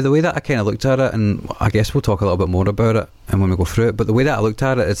 Yeah, the way that I kind of looked at it, and I guess we'll talk a little bit more about it and when we go through it, but the way that I looked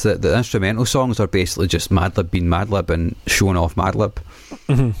at it is that the instrumental songs are basically just Madlib being Madlib and showing off Madlib,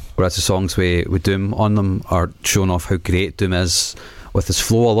 whereas the songs with Doom on them are showing off how great Doom is with his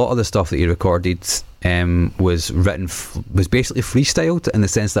flow. A lot of the stuff that he recorded was basically freestyled, in the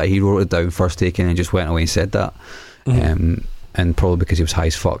sense that he wrote it down first taking and just went away and said that. And probably because he was high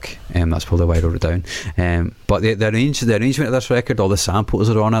as fuck, that's probably why I wrote it down. But the arrangement of this record, all the samples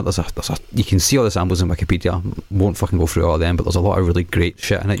are on it. You can see all the samples in Wikipedia. Won't fucking go through all of them, but there's a lot of really great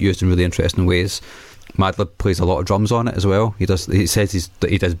shit in it, used in really interesting ways. Madlib plays a lot of drums on it as well. He says that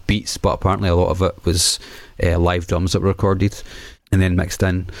he does beats, but apparently a lot of it was live drums that were recorded and then mixed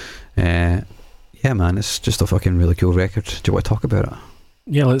in. Yeah, man, it's just a fucking really cool record. Do you want to talk about it?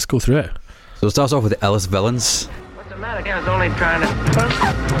 Yeah, let's go through it. So it starts off with the illest villains. I was only trying to...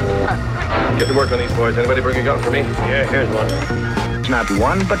 Get to work on these boys. Anybody bring a gun for me? Yeah, here's one. It's not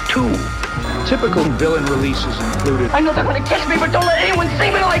one, but 2. Typical villain releases included... I know they're going to kiss me, but don't let anyone see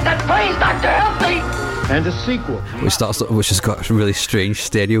me like that. Please, Doctor, help me! And a sequel. Which has got a really strange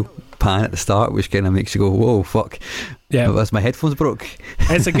stereo pan at the start, which kind of makes you go, whoa, fuck. Yeah, that's my headphones broke.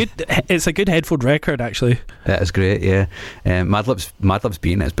 It's a good headphone record, actually. That is great. Yeah, Madlib's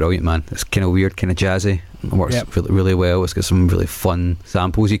beat in it is brilliant, man. It's kind of weird, kind of jazzy. It works really, really well. It's got some really fun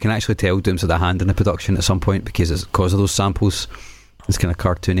samples. You can actually tell Doom's had a hand in the production at some point because of those samples. It's kind of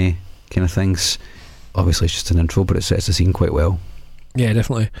cartoony kind of things. Obviously, it's just an intro, but it sets the scene quite well. Yeah,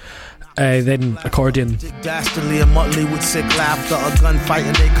 definitely. Then accordion. Dastardly and Muttley with sick laughter. A gunfight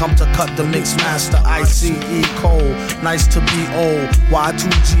and they come to cut the mix master. ICE Cole, nice to be old.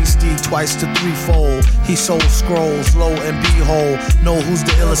 Y2G Steve twice to threefold. He sold scrolls, lo and behold. Know who's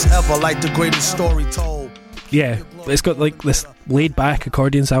the illest ever, like the greatest story told. Yeah, it's got like this laid back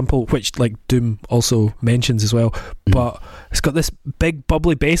accordion sample, which like Doom also mentions as well, but it's got this big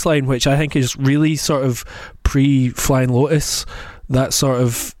bubbly bass line, which I think is really sort of pre-Flying Lotus, that sort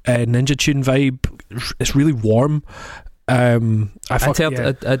of Ninja Tune vibe. It's really warm, I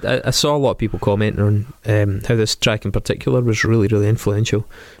saw a lot of people commenting on how this track in particular was really, really influential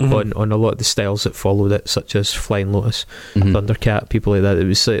on a lot of the styles that followed it, such as Flying Lotus, Thundercat, people like that. It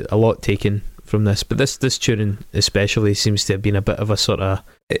was a lot taken from this, but this tuning especially seems to have been a bit of a sort of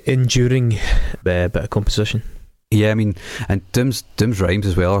enduring bit of composition. Yeah, I mean, and Doom's rhymes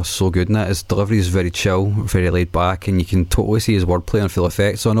as well are so good in it. His delivery is very chill, very laid back, and you can totally see his wordplay on full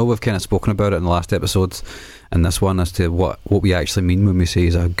effect. So I know we've kind of spoken about it in the last episodes and this one as to what we actually mean when we say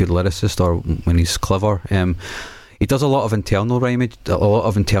he's a good lyricist or when he's clever. He does a lot of internal rhymes,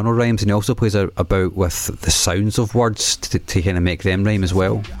 and he also plays about with the sounds of words to kind of make them rhyme as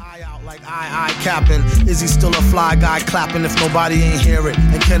well. I capping. Is he still a fly guy clapping if nobody ain't hear it?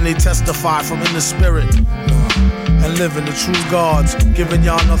 And can they testify from in the spirit? And living the true gods, giving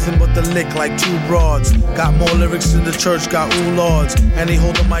y'all nothing but the lick like two broads. Got more lyrics than the church got ooh lords, and they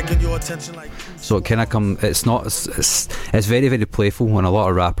hold the mic in your attention like. So it kind of it's very, very playful, and a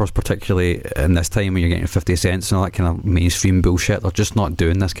lot of rappers, particularly in this time when you're getting 50 cents and all that kind of mainstream bullshit, they're just not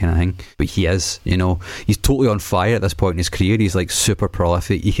doing this kind of thing. But he is, you know, he's totally on fire at this point in his career. He's like super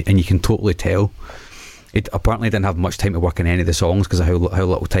prolific, and you can totally tell. It apparently didn't have much time to work on any of the songs because of how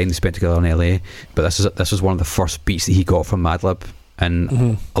little time they spent together in LA. But this was one of the first beats that he got from Madlib,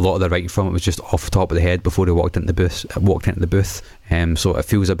 and a lot of the writing from it was just off the top of the head before he walked into the booth. So it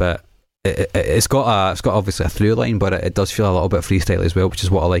feels a bit. It's got obviously a through line, but it does feel a little bit freestyle as well, which is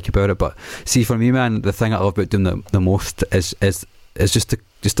what I like about it. But see, for me, man, the thing I love about doing the most is just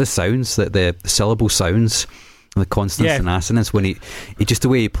the sounds, that the syllable sounds. The consonants and assonants, when he just the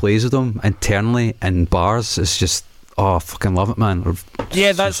way he plays with them internally in bars, it's just I fucking love it, man.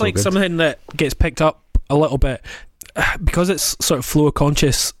 Yeah, that's so like good. Something that gets picked up a little bit because it's sort of flow of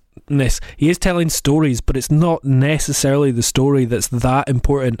consciousness. He is telling stories, but it's not necessarily the story that's that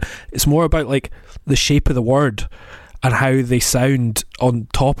important. It's more about like the shape of the word and how they sound on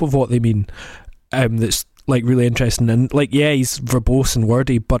top of what they mean. That's like really interesting, and like he's verbose and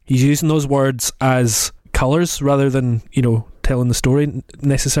wordy, but he's using those words as colours rather than, you know, telling the story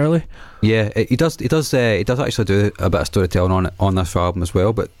necessarily. Yeah, he does actually do a bit of storytelling on this album as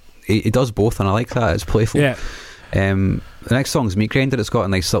well, but he does both, and I like that. It's playful. Yeah. The next song's Meat Grinder. It's got a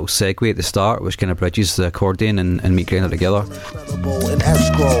nice little segue at the start, which kind of bridges the accordion and Meat Grinder together. In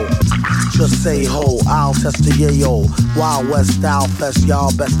escrow, just say ho, I'll test the yayo. Wild West style fest,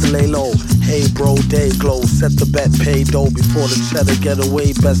 y'all best to lay low. Hey bro, day glow, set the bet, pay dough before the cheddar get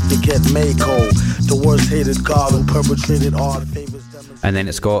away. Best to get Mako, the worst hated god who perpetrated all the favors. And then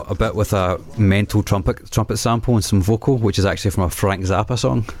it's got a bit with a mental trumpet sample and some vocal, which is actually from a Frank Zappa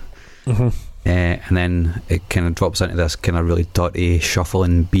song. And then it kind of drops into this kind of really dirty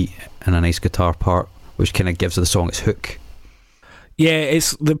shuffling beat and a nice guitar part, which kind of gives the song its hook. Yeah,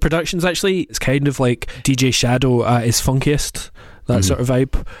 it's the production's actually, it's kind of like DJ Shadow at his funkiest, that sort of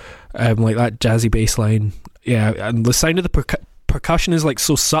vibe, like that jazzy bass line. Yeah, and the sound of the percussion is like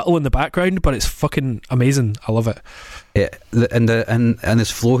so subtle in the background, but it's fucking amazing. I love it. Yeah, and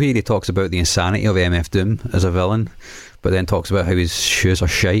this flow here, he talks about the insanity of MF Doom as a villain, but then talks about how his shoes are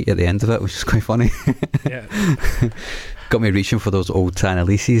shite at the end of it, which is quite funny. Yeah. Got me reaching for those old tan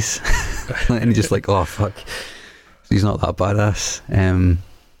Elises. And he's just like, oh fuck, he's not that badass.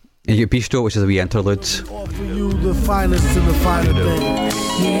 You get Bistro, which is a wee interlude. Offer you the finest in the finer thing.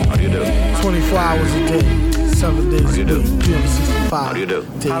 How do you do? 24 hours a day, 7 days a week, 365. How do you do?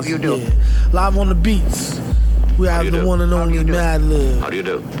 How do you do? Yeah. Live on the beats, we have the one and only Madlib. How do you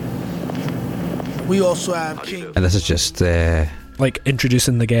do? We also have King. And this is just like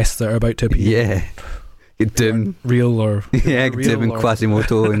introducing the guests that are about to appear. Yeah. Doom, real or Doom and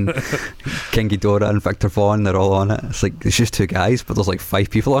Quasimodo and King Ghidorah and Victor Vaughn, they're all on it. It's like it's just two guys, but there's like 5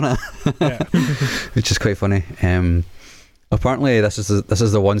 people on it. Yeah. Which is quite funny. Apparently this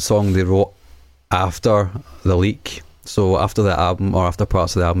is the one song they wrote after the leak. So after the album, or after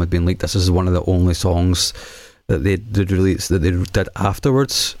parts of the album had been leaked, this is one of the only songs that they did release that they did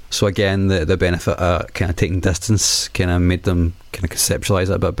afterwards. So again, the benefit of kind of taking distance kind of made them kind of conceptualise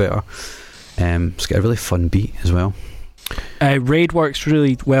it a bit better. It's got a really fun beat as well. Raid works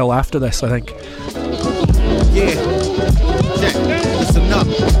really well after this, I think. Yeah, check, listen up.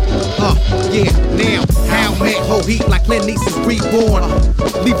 Yeah, now, how man hold heat like Clint East's reborn.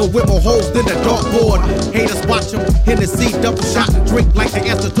 Leave a with more holes than a dartboard. Haters watch him, Hennessy, double shot and drink like the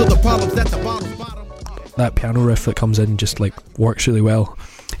answer to the problems at the bottom. That piano riff that comes in just like works really well.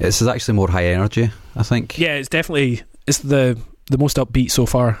 This is actually more high energy, I think. Yeah, it's the most upbeat so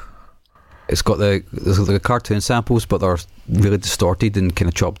far. It's got the cartoon samples, but they're really distorted and kind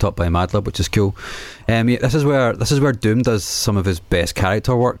of chopped up by Madlib, which is cool. This is where Doom does some of his best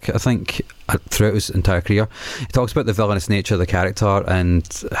character work, I think, throughout his entire career. He talks about the villainous nature of the character and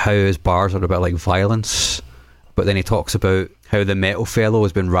how his bars are about like violence, but then he talks about how the metal fellow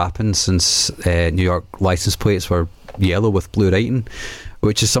has been rapping since New York license plates were yellow with blue writing,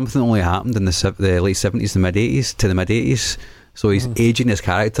 which is something that only happened in the late 70s and mid 80s to the mid 80s. So he's aging his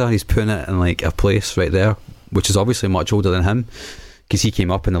character, he's putting it in like a place right there, which is obviously much older than him, because he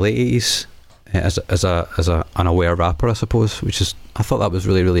came up in the late 80s as a unaware rapper, I suppose, I thought that was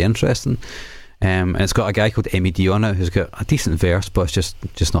really, really interesting. And it's got a guy called MED on it who's got a decent verse, but it's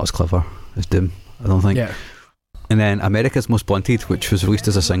just not as clever as Doom, I don't think. Yeah. And then America's Most Blunted, which was released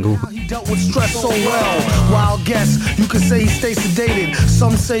as a single. He dealt with stress so well. Wild guess, you could say he stays sedated.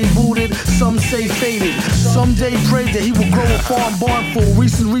 Some say booted, some say faded. Someday prayed that he will grow a farm barn full.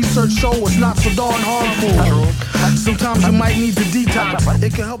 Recent research show it's not so darn harmful. Sometimes you might need to detox.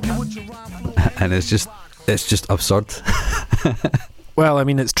 It can help you with your rhyme. And it's just absurd. Well, I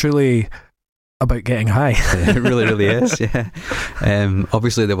mean, it's truly about getting high. It really, really is. Yeah.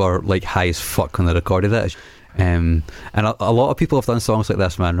 Obviously, they were like high as fuck when they recorded it. And a lot of people have done songs like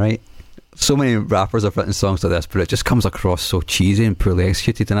this, man, right? So many rappers have written songs like this, but it just comes across so cheesy and poorly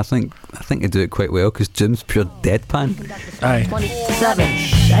executed, and I think they do it quite well, because Doom's pure deadpan. Aye. 27,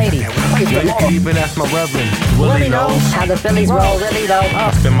 80. You can even ask my reverend. Willie knows how the Phillies roll, really though.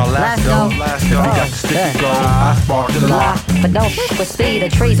 I spent my last go. He got the sticky gold. I sparked the lot. But don't f with speed, the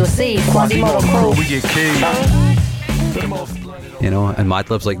trees will see. Quasimodo crew. We get keys. You know, and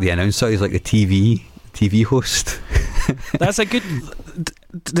Madlib's like the announcer, he's like the TV host. That's a good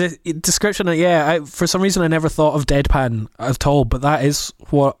description. For some reason I never thought of deadpan at all, but that is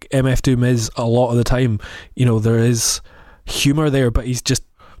what MF Doom is a lot of the time. You know, there is humour there, but he's just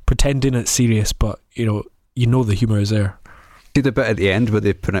pretending it's serious, but you know the humour is there. See the bit at the end where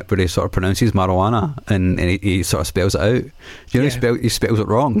he sort of pronounces marijuana and he sort of spells it out. You know, he spells it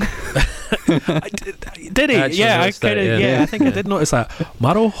wrong. Did he? I think I did notice that.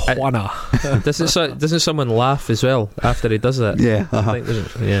 Marijuana. Doesn't someone laugh as well after he does that? Yeah. I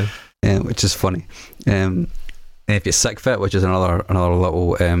think which is funny. And if you Sick Fit, which is another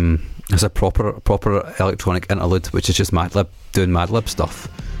little it's a proper electronic interlude, which is just Madlib doing Madlib stuff.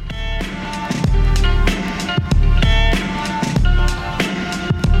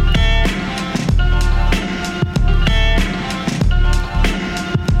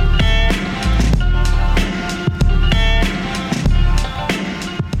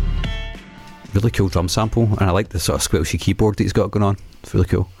 Really cool drum sample, and I like the sort of squelchy keyboard that he's got going on. It's really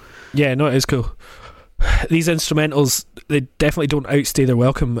cool. Yeah, no, it is cool. These instrumentals, they definitely don't outstay their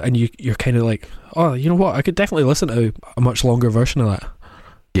welcome, and you're kind of like, oh, you know what, I could definitely listen to a much longer version of that.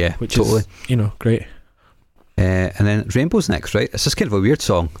 Yeah, which totally. is, great. And then Rainbow's next, right? It's just kind of a weird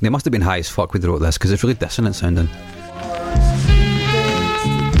song. They must have been high as fuck when they wrote this, because it's really dissonant sounding.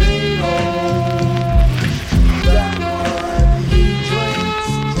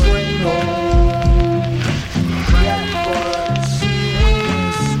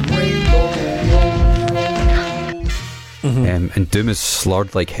 And Doom is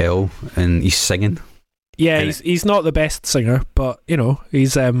slurred like hell, and he's singing. Yeah, he's not the best singer, but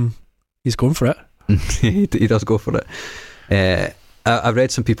he's going for it. he does go for it. I've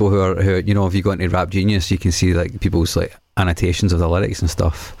read some people who if you go into Rap Genius, you can see like people's like annotations of the lyrics and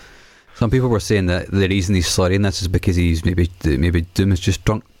stuff. Some people were saying that the reason he's slurring this is because he's maybe Doom is just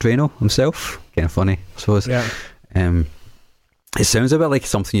drunk Drano himself. Kind of funny, I suppose. Yeah. It sounds a bit like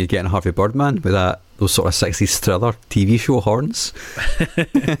something you'd get in Harvey Birdman with those sort of 60s thriller TV show horns.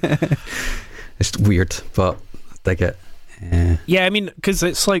 It's weird, but I dig it. Yeah, I mean, because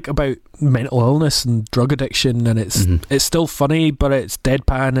it's like about mental illness and drug addiction, and it's still funny, but it's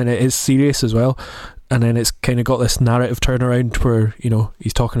deadpan and it is serious as well. And then it's kind of got this narrative turnaround where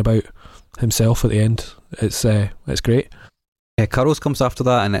he's talking about himself at the end. It's great. Yeah, Curls comes after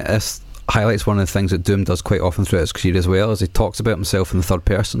that, and it highlights one of the things that Doom does quite often throughout his career as well, as he talks about himself in the third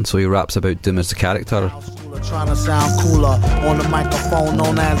person. So he raps about Doom as the character. Trying to sound cooler on the microphone,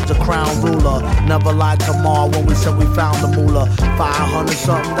 known as the crown ruler. Never lied to Ma when we said we found the moolah.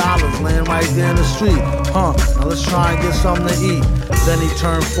 $500-something laying right there in the street. Now let's try and get something to eat. Then he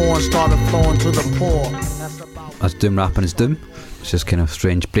turned 4 and started flowing to the poor. As Doom rapping is Doom, it's just kind of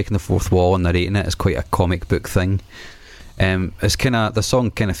strange, breaking the fourth wall and narrating it is quite a comic book thing. It's the song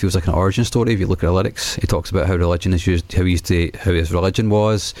kind of feels like an origin story if you look at the lyrics. He talks about how religion is used, how his religion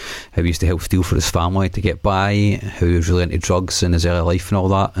was, how he used to help steal for his family to get by, how he was really into drugs in his early life and all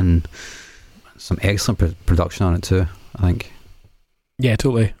that, and some excellent production on it too, I think. Yeah,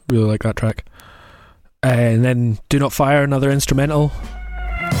 totally. Really like that track. And then Do Not Fire, another instrumental.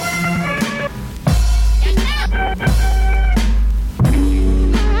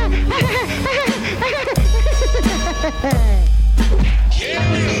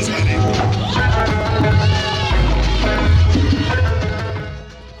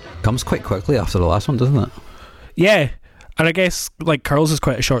 Comes quite quickly after the last one, doesn't it? Yeah, and I guess like Curls is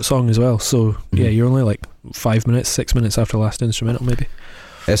quite a short song as well, so yeah, you're only like 5 minutes, 6 minutes after the last instrumental maybe.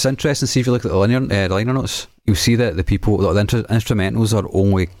 It's interesting to see if you look at the liner notes, you'll see that the people, the instrumentals are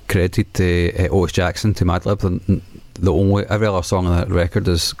only credited to Otis Jackson, to Madlib. The only, every other song on that record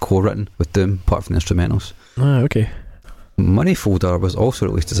is co-written with Doom, apart from the instrumentals. Ah, okay. Money Folder was also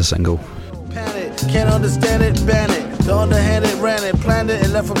released as a single. Panic, can't understand it, ban it. The underhanded ran it, planned it,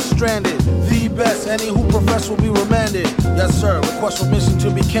 and left him stranded. The best, any who profess will be remanded. Yes, sir, request permission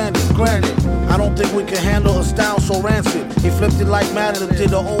to be candid. Granted, I don't think we can handle a style so rancid. He flipped it like Madden did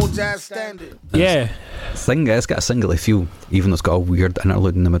the old jazz standard. Yeah. It's got a singly feel, even though it's got a weird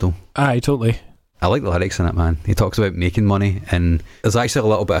interlude in the middle. Aye, totally. I like the lyrics in it, man. He talks about making money, and there's actually a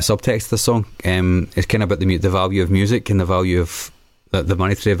little bit of subtext to the song. It's kind of about the value of music and the value of the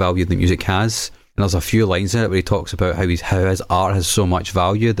monetary value that music has. And there's a few lines in it where he talks about how his art has so much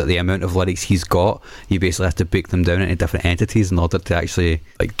value that the amount of lyrics he's got, he basically has to break them down into different entities in order to actually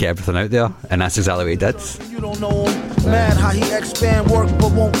like get everything out there. And that's exactly what he did. You don't know him. Mad how he expand work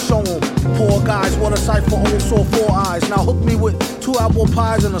but won't show him. Poor guys, what a sight for old sore 4 eyes. Now hook me with 2 apple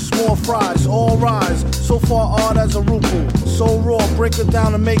pies and a small fries. All rise, so far art as a ruple. So raw, break it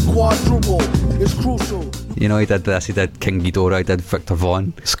down and make quadruple. It's crucial. You know, he did this, he did King Ghidorah, he did Victor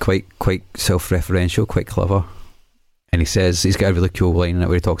Vaughan. It's quite self-referential, quite clever. And he says, he's got a really cool line in it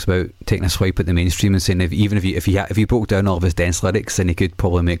where he talks about taking a swipe at the mainstream and saying if he broke down all of his dense lyrics, then he could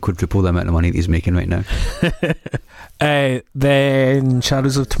probably make quadruple the amount of money that he's making right now. Then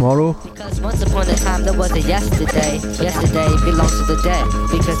Shadows of Tomorrow. Because once upon a time there was a yesterday. Yesterday belongs to the dead,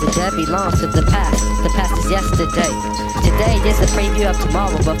 because the dead belongs to the past. The past is yesterday. Today is a preview of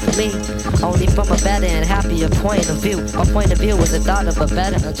tomorrow, but for me, only from a better and happier point of view. My point of view was the thought of a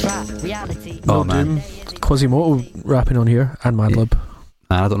better and try reality. Oh man, Quasimodo rapping on here, and Madlib.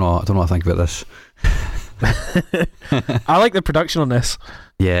 I don't know what I think about this. I like the production on this.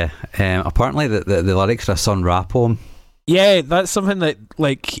 Yeah, apparently the lyrics for a Sun Ra poem. Yeah, that's something that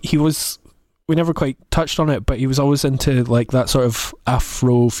like we never quite touched on it, but he was always into like that sort of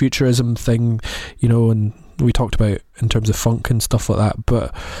Afro-futurism thing, you know, and we talked about in terms of funk and stuff like that,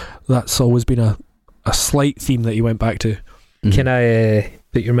 but that's always been a slight theme that he went back to. Mm-hmm. Can I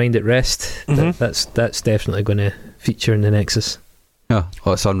put your mind at rest? Mm-hmm. That's definitely going to feature in the Nexus.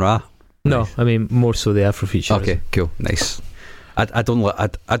 Oh, Sun Ra? No, Nice. I mean more so the Afrofuturism. Okay, cool, nice. I don't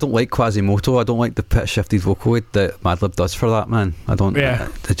like Quasimodo. I don't like the pitch shifted vocal that Madlib does for that, man. I don't. Yeah.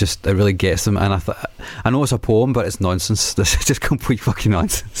 It really gets them, and I know it's a poem, but it's nonsense. This is just complete fucking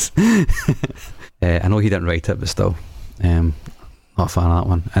nonsense. I know he didn't write it, but still, not a fan of that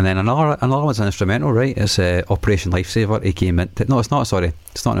one. And then another one's an instrumental, right? It's Operation Lifesaver, aka Mint. No, it's not. Sorry,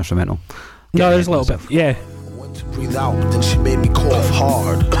 it's not an instrumental. No, there's a little bit. Yeah. I went to breathe out, but then she made me cough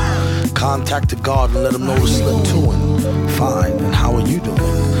hard. Contacted God and let him know to slip to him. Fine, and how are you doing?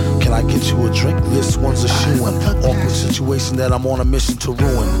 Can I get you a drink? This one's a shoe-in. Awkward situation that I'm on a mission to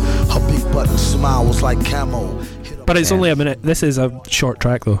ruin. Her big button smile was like camo. But it's only a minute. This is a short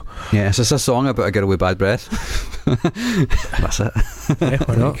track though. Yeah, it's just a song about a girl with bad breath. That's it. Yeah,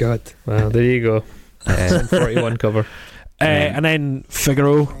 why not? God, well, there you go. 41 cover. And then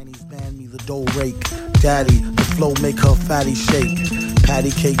Figaro. The dough rake, daddy, the flow make her fatty shake.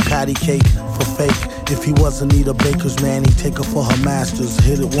 Patty cake for fake. If he wasn't need a baker's man, he'd take her for her masters.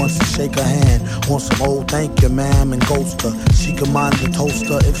 Hit it once and shake her hand. Want some old thank you, ma'am, and ghost her. She can mind the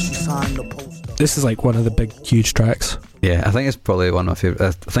toaster if she signed the poster. This is like one of the big, huge tracks. Yeah, I think it's probably one of my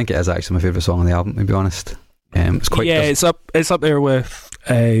favourite. I think it is actually my favourite song on the album, to be honest. It's quite. Yeah, it's up there with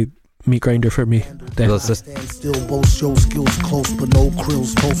Meat Grinder for me. Stand still, boast your skills close, but no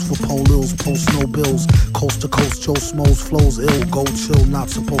krills. Post for polils, post no bills. Coast to coast, Joe Smoes flows ill. Go chill, not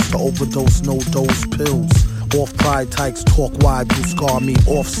supposed to overdose, no dose pills. Off pride tykes, talk wide, do scar me.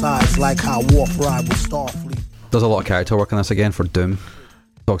 Off sides, like how Wharf ride with Starfleet. There's a lot of character work on this again for Doom.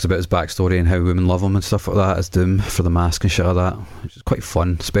 Talks about his backstory and how women love him and stuff like that as Doom for the mask and shit like that, which is quite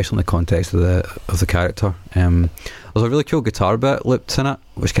fun, especially in the context of the character. There's a really cool guitar bit looped in it,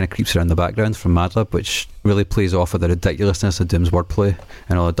 which kind of creeps around the background from Madlib, which really plays off of the ridiculousness of Doom's wordplay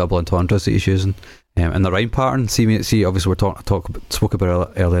and all the double entendres that he's using. And the rhyme pattern, see obviously we spoke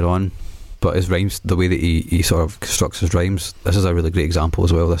about it earlier on. but his rhymes, the way that he sort of constructs his rhymes, this is a really great example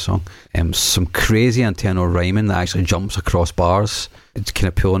as well, this song. Some crazy internal rhyming that actually jumps across bars. It's kind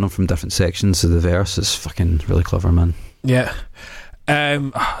of pulling them from different sections of the verse. It's fucking really clever, man. Yeah.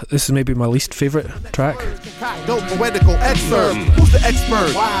 This is maybe my least favourite track. Dope poetical excerpt. Who's the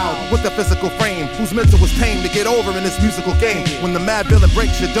expert? Wow. With the physical frame, whose mental was tame to get over in this musical game. When the Madvillain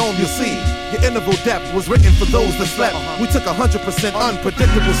breaks your dome, you'll see your interval depth was written for those that slept. We took 100%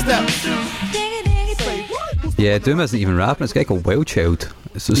 unpredictable steps. Yeah, Doom isn't even rapping. It's like a Wild Child.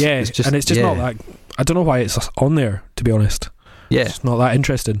 It's just, yeah, it's just not that. I don't know why it's on there, to be honest. Yeah, it's not that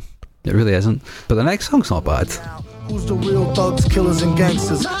interesting. It really isn't. But the next song's not bad. Who's the real thugs, killers, and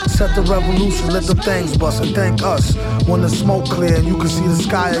gangsters? Set the revolution, let the things bust, and thank us. When the smoke clear and you can see the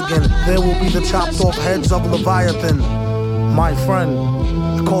sky again, there will be the chopped off heads of Leviathan. My friend,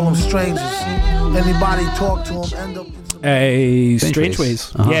 I call them strangers. Anybody talk to them, end up... Strange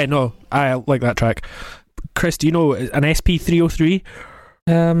Ways. Uh-huh. Yeah, no, I like that track. Chris, do you know an SP303?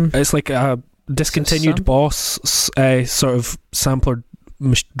 It's like a discontinued Boss sort of sampler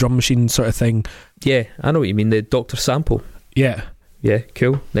drum machine sort of thing. Yeah, I know what you mean, the Dr. Sample. Yeah,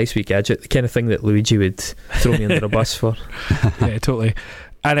 cool, nice wee gadget, the kind of thing that Luigi would throw me under a bus for. Yeah, totally.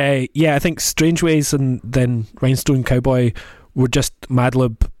 And I think Strange Ways and then Rhinestone Cowboy were just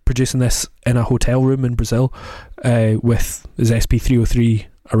Madlib producing this in a hotel room in Brazil with his SP303,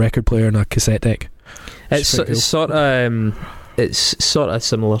 a record player and a cassette deck. It's sort of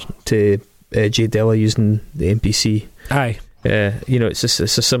similar to Jay Dilla using the MPC. Aye. It's a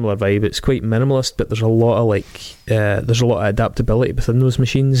similar vibe. It's quite minimalist, but there's a lot of adaptability within those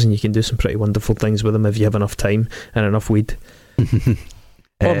machines, and you can do some pretty wonderful things with them if you have enough time and enough weed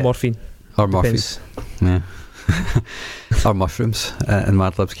or morphine. Or morphine, yeah. Or mushrooms in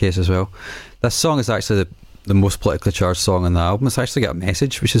Madlib's case as well. This song is actually the most politically charged song on the album. It's actually got a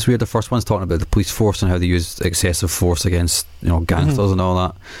message, which is weird. The first one's talking about the police force and how they use excessive force against gangsters and all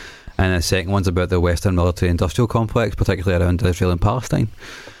that. And the second one's about the Western military-industrial complex, particularly around Israel and Palestine.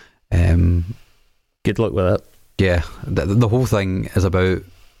 Good luck with that. Yeah, the whole thing is about,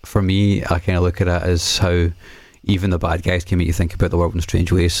 for me, I kind of look at it as how even the bad guys can make you think about the world in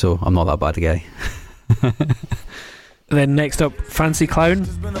strange ways, so I'm not that bad a guy. Then next up, Fancy Clown.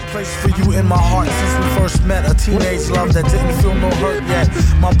 There's been a place for you in my heart since we first met. A teenage love that didn't feel no hurt yet.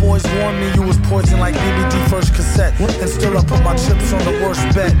 My boys warned me you was poison like BBD first cassette. And still I put my chips on the worst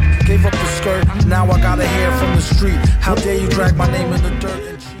bet. Gave up the skirt, now I got a hair from the street. How dare you drag my name in the dirt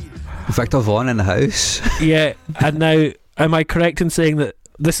and cheat? Victor Vaughn in the house. Yeah, and now, am I correct in saying that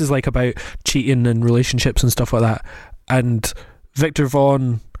this is like about cheating and relationships and stuff like that? And Victor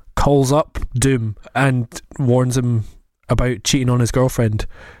Vaughn calls up Doom and warns him about cheating on his girlfriend.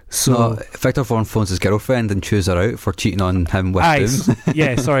 So no, Victor Vaughn phones his girlfriend and chews her out for cheating on him with Doom.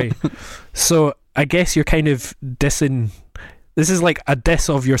 Yeah, sorry. So I guess you're kind of dissing. This is like a diss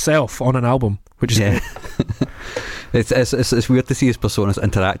of yourself on an album, which is cool. It's weird to see his personas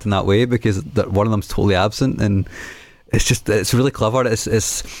interact in that way, because one of them's totally absent, and it's really clever.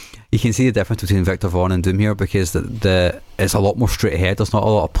 It's you can see the difference between Victor Vaughn and Doom here, because it's a lot more straight ahead. There's not a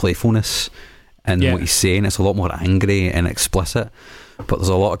lot of playfulness in what he's saying. It's a lot more angry and explicit, but there's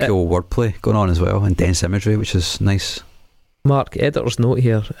a lot of cool wordplay going on as well, and dense imagery, which is nice. Mark, editor's note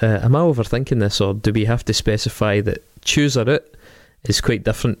here, am I overthinking this, or do we have to specify that choose or it is quite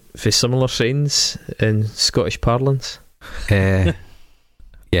different for similar signs in Scottish parlance?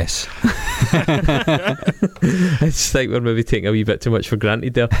 Yes. I just think we're maybe taking a wee bit too much for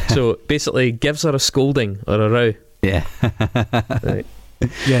granted there. So basically, gives her a scolding or a row. Yeah. Right.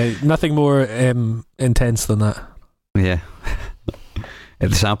 Yeah, nothing more intense than that. Yeah.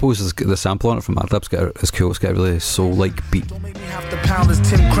 The sample on it from Madlib's is cool. It's got a really soul-like beat. Don't make me have to pound this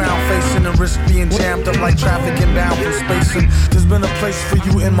tin crown facing and risk being jammed up like traffic inbound from spacing. There's been a place for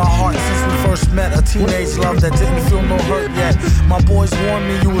you in my heart since we first met. A teenage love that didn't feel no hurt yet. My boys warned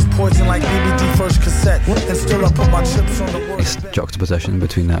me you was poison like BBD first cassette. And still I put my chips on the worst. It's juxtaposition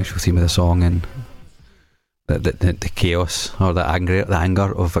between the actual theme of the song and the chaos or the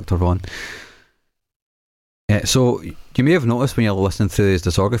anger of Victor Vaughn. So you may have noticed when you're listening through his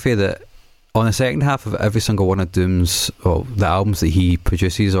discography that on the second half of every single one of Doom's, the albums that he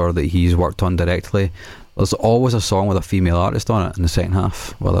produces or that he's worked on directly, there's always a song with a female artist on it in the second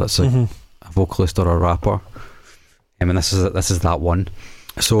half, whether it's a vocalist or a rapper. I mean, this is that one.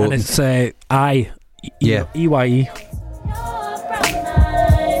 So and it's EYE.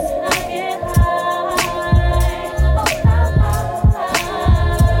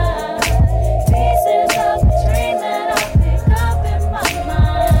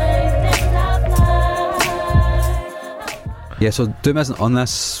 Yeah, so Doom isn't on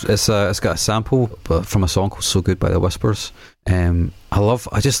this. It's got a sample from a song called "So Good" by the Whispers. I love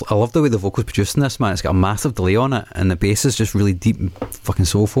the way the vocals produced in this, man. It's got a massive delay on it, and the bass is just really deep and fucking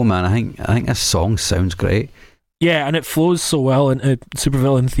soulful, man. I think this song sounds great. Yeah, and it flows so well into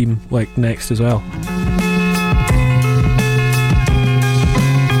Supervillain theme like next as well.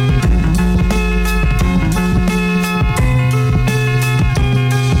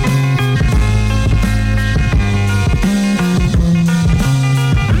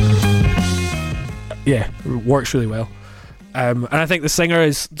 Yeah, works really well. And I think the singer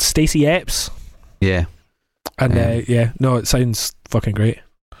is Stacey Epps. Yeah. And it sounds fucking great.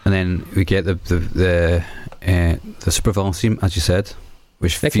 And then we get the Supervillain theme, as you said,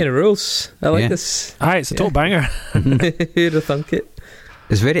 which that kind of rules. I like this. Aye, it's a total banger. Who'd have thunk it?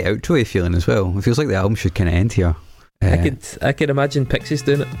 It's very outro-y feeling as well. It feels like the album should kind of end here. I could imagine Pixies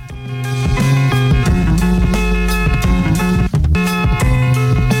doing it.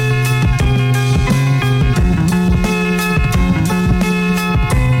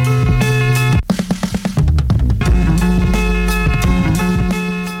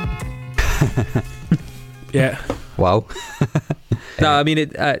 Yeah. Wow. No, I mean,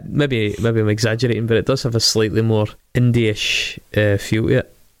 it. Maybe I'm exaggerating, but it does have a slightly more indie-ish feel to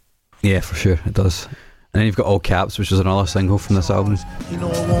it. Yeah, for sure, it does. And then you've got All Caps, which is another single from this album. You know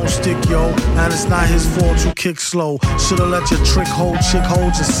it won't stick, yo, and it's not his fault you kick slow. Should've let your chick hold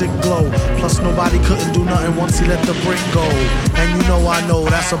your sick glow. Plus nobody couldn't do nothing once he let the brick go. And you know I know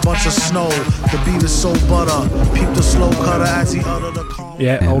that's a bunch of snow. The beat is so butter. Peep the slow cutter as he uttered the calm.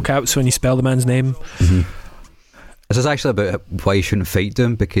 Yeah, All Caps when you spell the man's name. Mm-hmm. This is actually about why you shouldn't fight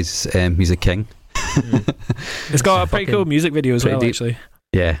Doom, because he's a king. It's got a pretty cool music video as well, deep. actually.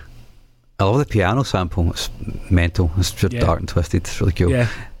 Yeah. I love the piano sample. It's mental. It's just dark and twisted. It's really cool. Yeah.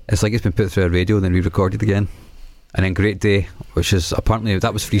 It's like it's been put through a radio and then re-recorded again. And then Great Day, which is apparently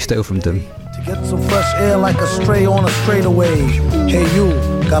that was freestyle from Doom. To get some fresh air like a stray on a straightaway. Hey you,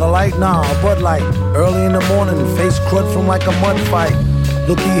 got a light? Nah, a Bud Light. Early in the morning, face crud from like a mud fight.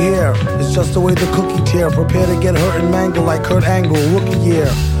 Looky here, it's just the way the cookie tear. Prepare to get hurt and mangled like Kurt Angle, rookie year.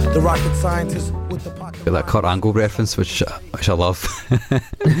 The rocket scientist with the pocket. Got that Kurt Angle reference, which I love.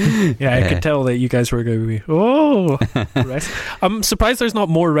 Yeah, I could tell that you guys were going to be, I'm surprised there's not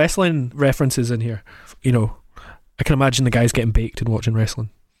more wrestling references in here. You know, I can imagine the guys getting baked and watching wrestling.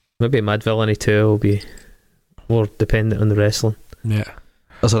 Maybe Madvillainy 2 will be more dependent on the wrestling. Yeah.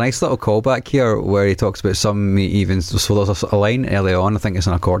 There's a nice little callback here where he talks about some may even. So there's a line early on, I think it's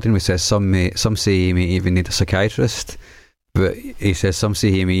an accordion, which says some say he may even need a psychiatrist, but he says some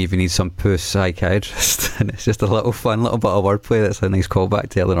say he may even need some post psychiatrist, and it's just a little fun little bit of wordplay that's a nice callback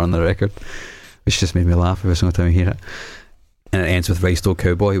to earlier on the record, which just made me laugh every single time I hear it. And it ends with Rhinestone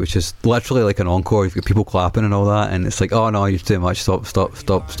Cowboy, which is literally like an encore. You've got people clapping and all that, and it's like, oh no, you're too much, stop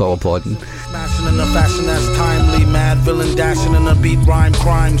applauding. Smashing in a fashion that's timely, mad villain dashing in a beat rhyme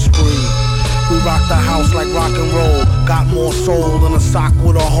crime spree. We rock the house like rock and roll, got more soul than a sock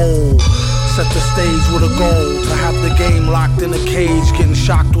with a hole. Set the stage with a goal, to have the game locked in a cage, getting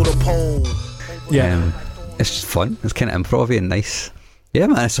shocked with a pole. Yeah. It's just fun, it's kind of improv-y and nice. Yeah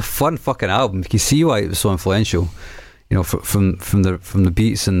man, it's a fun fucking album. You can see why it was so influential. You know, from the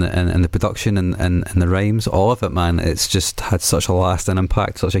beats and the production and the rhymes, all of it, man. It's just had such a lasting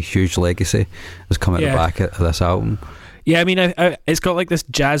impact, such a huge legacy has come at the back of this album. Yeah, I mean, it's got like this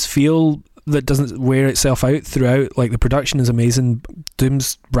jazz feel that doesn't wear itself out throughout. Like the production is amazing.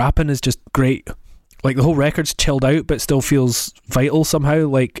 Doom's rapping is just great. Like the whole record's chilled out, but still feels vital somehow.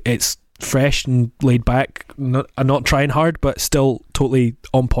 Like it's fresh and laid back, not trying hard, but still totally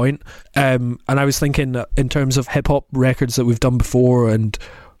on point. And I was thinking in terms of hip hop records that we've done before and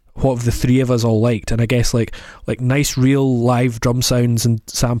what have the three of us all liked, and I guess like nice real live drum sounds and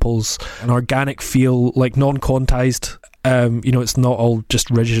samples, an organic feel, like non-quantized. You know, it's not all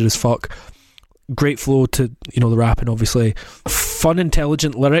just rigid as fuck. Great flow to, you know, the rapping, obviously. Fun,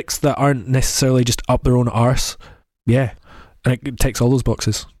 intelligent lyrics that aren't necessarily just up their own arse. Yeah, and it ticks all those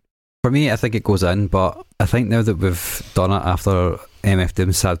boxes. For me, I think it goes in, but I think now that we've done it after MF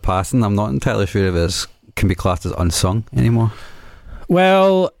Doom's sad passing, I'm not entirely sure if it can be classed as unsung anymore.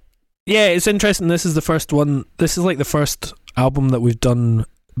 Well, yeah, it's interesting. This is the first one. This is like the first album that we've done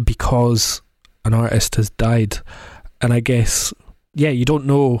because an artist has died, and I guess, yeah, you don't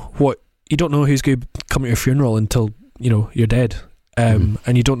know who's going to come at your funeral until, you know, you're dead, and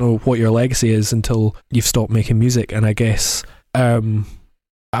you don't know what your legacy is until you've stopped making music. And I guess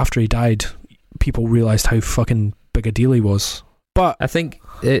after he died, people realised how fucking big a deal he was. But I think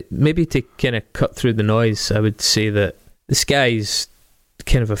maybe to kind of cut through the noise, I would say that this guy's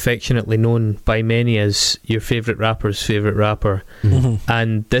kind of affectionately known by many as your favourite rapper's favourite rapper.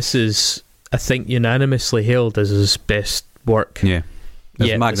 And this is, I think, unanimously hailed as his best work. Yeah.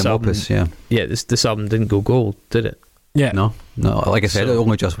 It's magnum opus, yeah. Yeah, this album didn't go gold, did it? Yeah. No. Like I said, it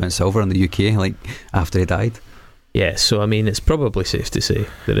only just went silver in the UK, like, after he died. Yeah, so I mean, it's probably safe to say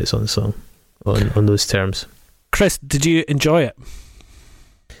that it's on song, on those terms. Chris, did you enjoy it?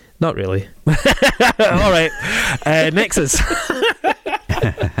 Not really. All right. Nexus. Who's first?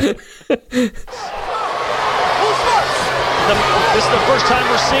 This is the first time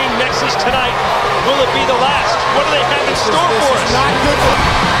we're seeing Nexus tonight. Will it be the last? What do they have in store for us? Not good for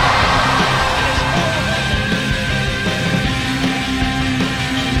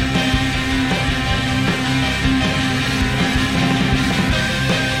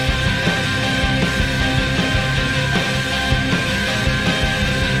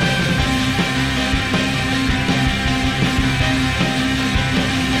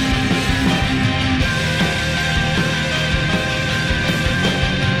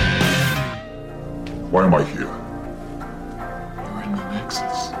Why am I here? You're in the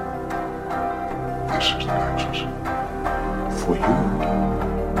Nexus. This is the Nexus. For you,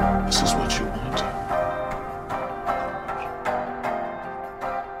 this is what you want.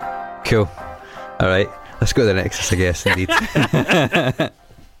 Cool. Alright, let's go to the Nexus, I guess, indeed.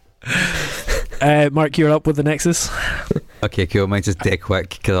 Mark, you're up with the Nexus. Okay, cool. Mine's just dead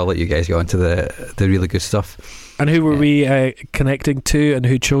quick, because I'll let you guys go on to the really good stuff. And who were we connecting to, and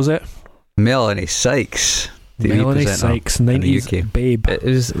who chose it? Melanie Sykes. Melanie Sykes, 90s babe. It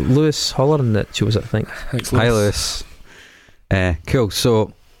was Lewis Holleran that chose it, I think. Hi, Lewis. Cool.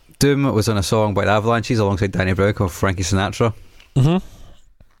 So, Doom was on a song by the Avalanches alongside Danny Brown called Frankie Sinatra.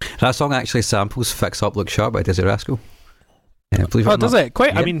 That song actually samples Fix Up Look Sharp by Dizzy Rascal. Does it?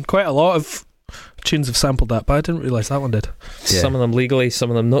 Quite. Yeah. I mean, quite a lot of tunes have sampled that, but I didn't realise that one did. Yeah. Some of them legally,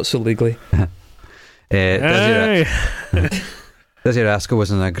 some of them not so legally. Dizzy Rascal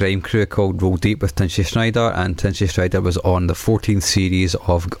was in a grime crew called Roll Deep with Tinchy Stryder, and Tinchy Stryder was on the 14th series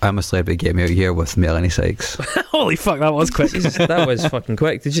of I'm a Celebrity, Get Me Out Here with Melanie Sykes. Holy fuck, that was quick. That was fucking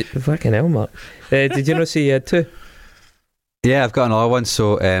quick. Did you fucking hell, Mark? Did you not see you had two? Yeah, I've got another one.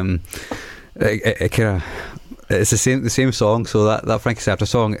 So it's the same song. So that Frankie Sinatra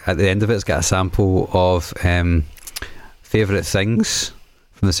song at the end of it's got a sample of Favourite Things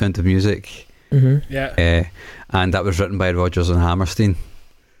from The Sound of Music. Yeah. And that was written by Rodgers and Hammerstein.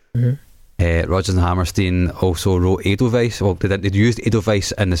 Rodgers and Hammerstein also wrote Edelweiss. Well, they used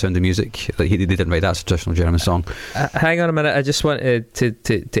Edelweiss in The Sound of Music. They didn't write that. It's a traditional German song. Hang on a minute. I just wanted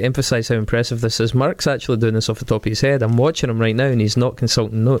to emphasise how impressive this is. Mark's actually doing this off the top of his head. I'm watching him right now and he's not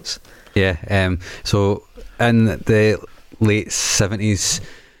consulting notes. Yeah. So in the late 70s,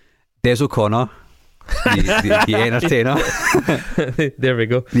 Des O'Connor, the entertainer, there we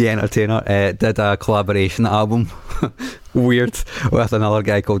go, the entertainer did a collaboration album weird with another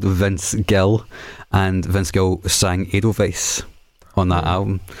guy called Vince Gill, and Vince Gill sang Edelweiss on that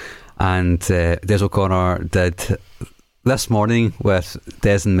album, and Des O'Connor did This Morning with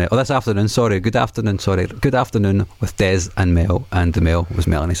Des and Mel. Good afternoon with Des and Mel, and the Mel was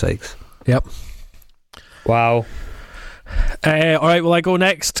Melanie Sykes. Yep. Wow. Alright, will I go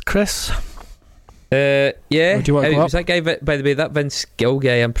next, Chris? Yeah. Or do you want to go was up? that guy, by the way, that Vince Gill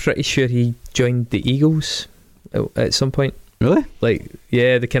guy, I'm pretty sure he joined the Eagles at some point. Really? Like,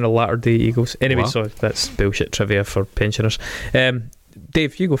 yeah, the kind of latter day Eagles. Anyway, Wow. so that's bullshit trivia for pensioners.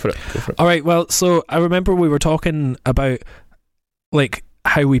 Dave, you go for it. Alright, well, so I remember we were talking about like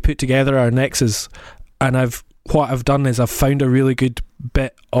how we put together our nexus, and what I've done is I've found a really good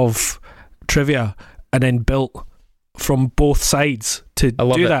bit of trivia and then built from both sides to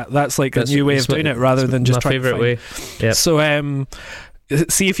do it. that. That's like a new way of doing it rather than just my trying to favourite find. way. Yep. So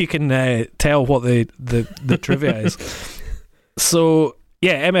see if you can tell what the trivia is. So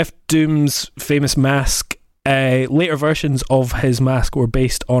yeah, MF Doom's famous mask, later versions of his mask were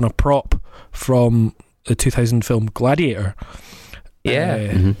based on a prop from the 2000 film Gladiator.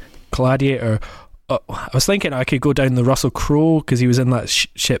 Yeah. Gladiator. I was thinking I could go down the Russell Crowe because he was in that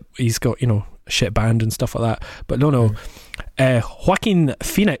shit. He's got, a shit band and stuff like that. But no. Joaquin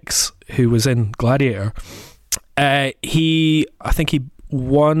Phoenix, who was in Gladiator, I think he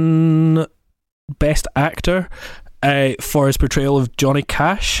won Best Actor for his portrayal of Johnny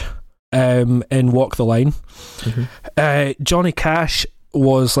Cash in Walk the Line. Johnny Cash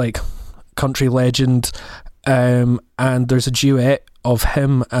was like country legend, and there's a duet of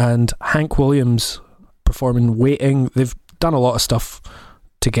him and Hank Williams performing Waiting. They've done a lot of stuff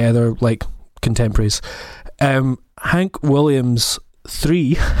together, like contemporaries. Hank Williams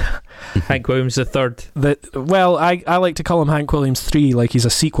 3 Hank Williams the third. Well, I like to call him Hank Williams 3, like he's a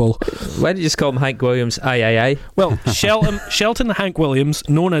sequel. Why did you just call him Hank Williams I? Well, Shelton Hank Williams,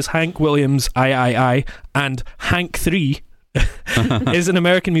 known as Hank Williams I, and Hank 3 is an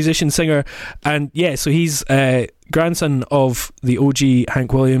American musician, singer, and so he's grandson of the OG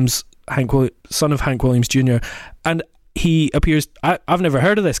Hank Williams, son of Hank Williams Jr., and he appears. I've never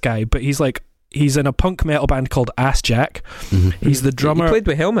heard of this guy, but he's in a punk metal band called Ass Jack. Mm-hmm. He's the drummer. He played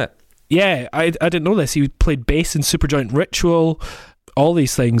with Helmet. Yeah, I didn't know this. He played bass in Superjoint Ritual, all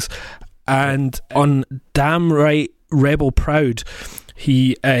these things, and on Damn Right Rebel Proud,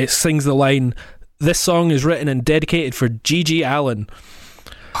 he sings the line, "This song is written and dedicated for G.G. Allen."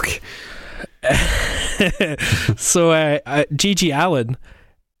 Okay. So G.G. Allen,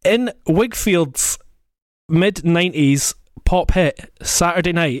 in Wigfield's mid-90s pop hit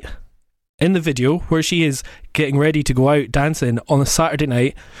Saturday Night, in the video where she is getting ready to go out dancing on a Saturday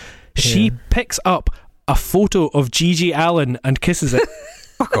night, she picks up a photo of G.G. Allen and kisses it.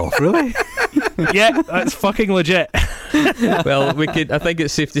 Fuck off, really? Yeah, that's fucking legit. Well, I think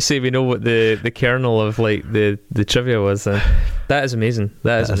it's safe to say we know what the kernel of like the trivia was. That is amazing.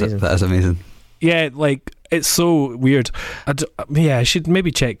 That is amazing. Yeah, like, it's so weird. I should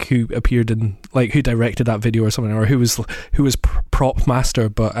maybe check who appeared in, like, who directed that video or something, or who was prop master.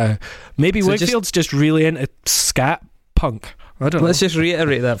 But maybe Wigfield's just really into scat punk. I don't know. Let's just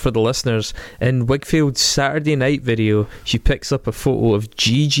reiterate that for the listeners. In Wigfield's Saturday Night video, she picks up a photo of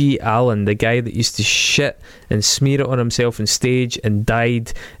G.G. Allen, the guy that used to shit and smear it on himself on stage and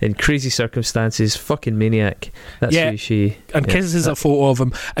died in crazy circumstances. Fucking maniac. That's who she... And kisses a photo of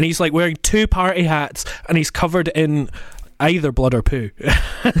him. And he's like wearing 2 party hats and he's covered in either blood or poo.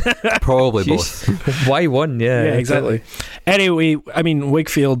 Probably both. Why one? Yeah, exactly. Anyway, I mean,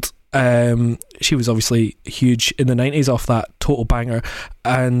 Wigfield... she was obviously huge in the 90s off that Total Banger,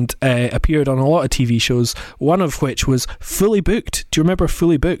 and appeared on a lot of TV shows, one of which was Fully Booked. Do you remember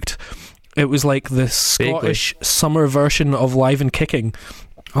Fully Booked? It was like the Scottish summer version of Live and Kicking.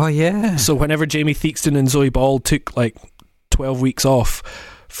 Oh yeah. So whenever Jamie Theakston and Zoe Ball took like 12 weeks off,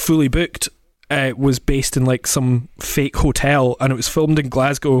 Fully Booked was based in like some fake hotel, and it was filmed in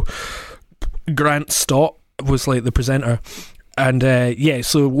Glasgow. Grant Stott was like the presenter. And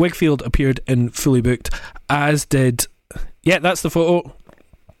so Wigfield appeared in Fully Booked, as did... Yeah, that's the photo.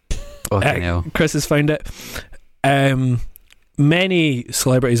 Chris has found it. Many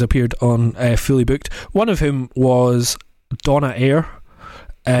celebrities appeared on Fully Booked, one of whom was Donna Eyre.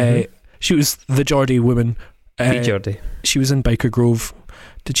 She was the Geordie woman. Geordie. She was in Biker Grove.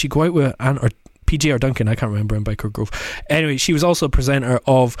 Did she go out with Ant or PJ or Duncan? I can't remember in Biker Grove. Anyway, she was also a presenter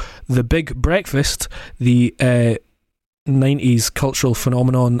of The Big Breakfast, the 90s cultural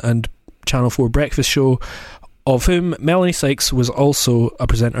phenomenon and Channel 4 breakfast show, of whom Melanie Sykes was also a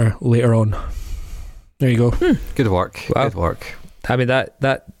presenter later on. There you go. Good work. Wow. Good work. I mean,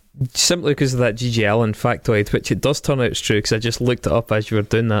 that simply because of that G.G. Allen factoid, which it does turn out is true, because I just looked it up as you were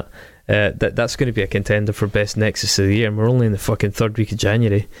doing that. That's going to be a contender for best Nexus of the year, and we're only in the fucking 3rd week of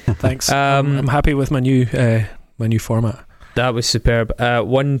January. Thanks. I'm happy with my new format. That was superb.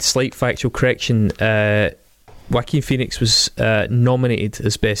 One slight factual correction. Joaquin Phoenix was nominated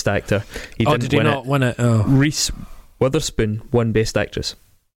as Best Actor. He didn't win it. Oh. Reese Witherspoon won Best Actress.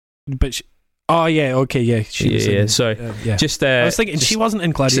 But she was in, sorry. Just I was thinking she wasn't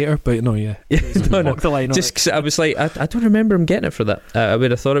in Gladiator, but no. The line just I was like, I don't remember him getting it for that. I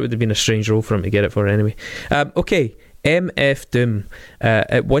would have thought it would have been a strange role for him to get it for anyway. Okay. MF Doom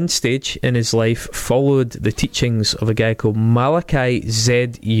at one stage in his life followed the teachings of a guy called Malachi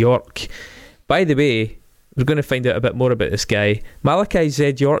Z. York. By the way, we're going to find out a bit more about this guy. Malachi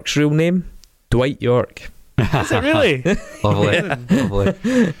Z. York's real name, Dwight York. Is it really? Lovely.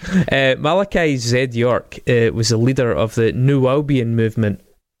 Malachi Z. York was the leader of the New Albion movement.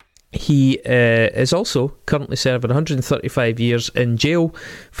 He is also currently serving 135 years in jail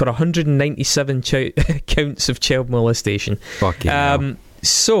for 197 counts of child molestation. Fucking hell.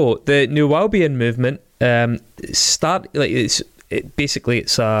 So the New Albion movement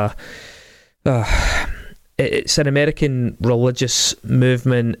it's an American religious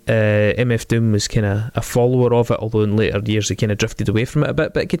movement. MF Doom was kind of a follower of it, although in later years he kind of drifted away from it a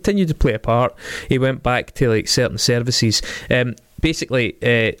bit, but it continued to play a part. He went back to like certain services.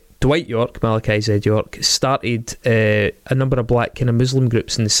 Dwight York, Malachi Z. York, started a number of black kind of Muslim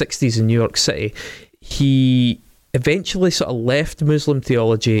groups in the 60s in New York City. He eventually sort of left Muslim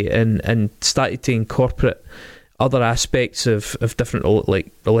theology and started to incorporate other aspects of different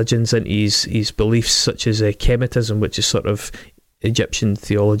like religions into his beliefs, such as Kemetism, which is sort of Egyptian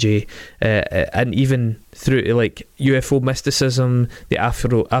theology, and even through to like UFO mysticism, the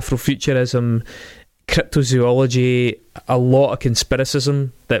Afrofuturism, cryptozoology, a lot of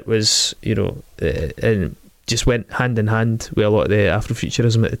conspiracism that was, and just went hand in hand with a lot of the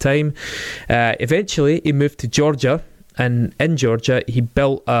Afrofuturism at the time. Eventually, he moved to Georgia, and in Georgia, he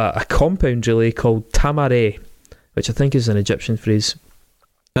built a compound really called Tamare, which I think is an Egyptian phrase.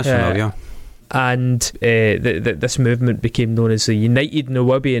 That's familiar. And this movement became known as the United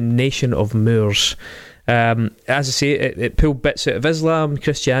Nuwaubian Nation of Moors. As I say, it pulled bits out of Islam,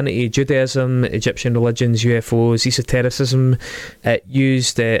 Christianity, Judaism, Egyptian religions, UFOs, esotericism. It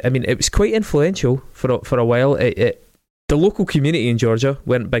used, it was quite influential for a while. The local community in Georgia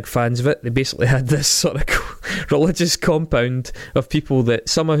weren't big fans of it. They basically had this sort of religious compound of people that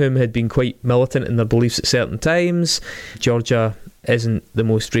some of whom had been quite militant in their beliefs at certain times. Georgia isn't the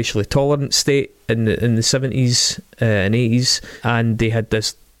most racially tolerant state in the 70s and 80s, and they had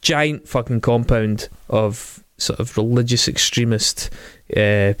this giant fucking compound of sort of religious extremist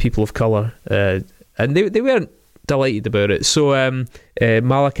people of colour, and they weren't delighted about it. So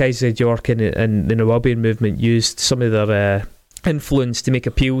Malachi Z. York and the Nuwaubian movement used some of their influence to make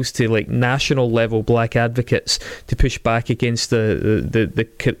appeals to like national level black advocates to push back against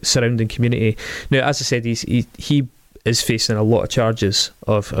the surrounding community. Now, as I said, he is facing a lot of charges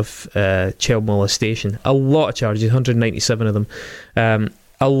of child molestation. A lot of charges, 197 of them.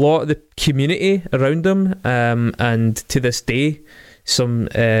 A lot of the community around him, and to this day, some,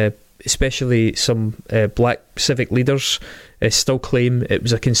 especially some black civic leaders, still claim it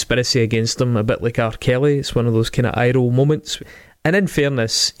was a conspiracy against him, a bit like R. Kelly. It's one of those kind of eye roll moments. And in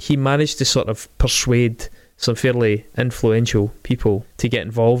fairness, he managed to sort of persuade some fairly influential people to get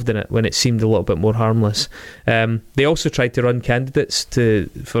involved in it when it seemed a little bit more harmless. They also tried to run candidates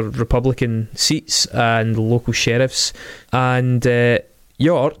for Republican seats and local sheriffs, and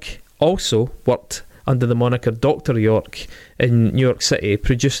York also worked under the moniker Dr. York in New York City,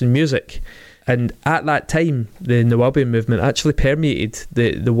 producing music. And at that time, the Nuwaubian movement actually permeated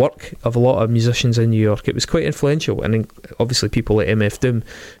the work of a lot of musicians in New York. It was quite influential, and obviously people like MF Doom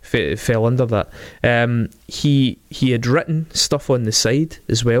fell under that. He had written stuff on the side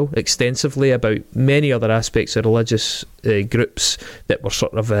as well, extensively, about many other aspects of religious groups that were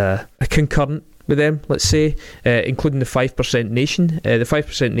sort of a concurrent with them, let's say, including the 5% Nation. The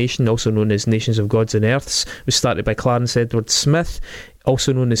 5% Nation, also known as Nations of Gods and Earths, was started by Clarence Edward Smith,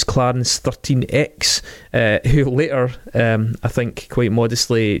 also known as Clarence 13X, who later, I think quite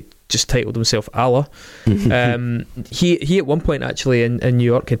modestly, just titled himself Allah. He at one point actually in New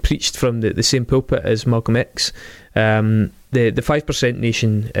York had preached from the same pulpit as Malcolm X. The 5%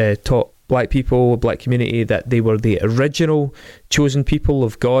 Nation taught black people, black community, that they were the original chosen people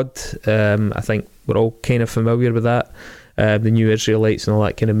of God. I think we're all kind of familiar with that. The New Israelites and all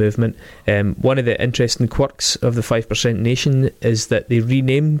that kind of movement. One of the interesting quirks of the 5% Nation is that they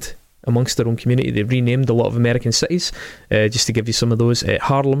renamed, amongst their own community, they renamed a lot of American cities. Just to give you some of those,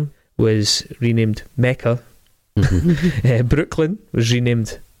 Harlem was renamed Mecca. Brooklyn was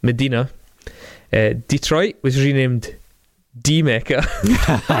renamed Medina. Detroit was renamed D-Mecca.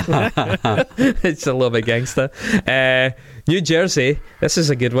 It's a little bit gangster. New Jersey, this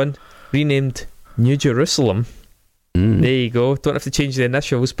is a good one, renamed New Jerusalem. There you go. Don't have to change the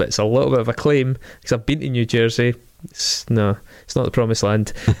initials, but it's a little bit of a claim, because I've been to New Jersey. It's not the promised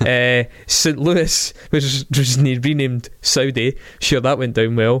land. St. Louis was renamed Saudi. Sure, that went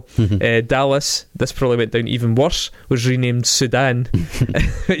down well. Dallas, this probably went down even worse, was renamed Sudan,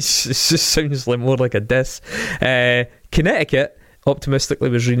 which just sounds like more like a diss. Connecticut, optimistically,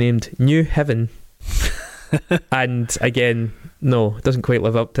 was renamed New Heaven. And again, no, it doesn't quite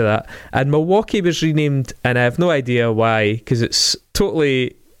live up to that. And Milwaukee was renamed, and I have no idea why, because it's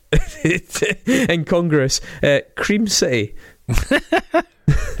totally incongruous, Cream City.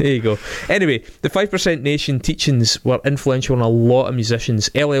 There you go. Anyway, the 5% Nation teachings were influential on a lot of musicians.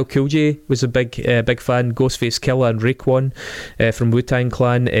 LL Cool J was a big fan. Ghostface Killah and Raekwon from Wu-Tang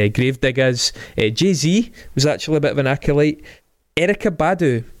Clan. Gravediggers. Jay-Z was actually a bit of an acolyte. Erykah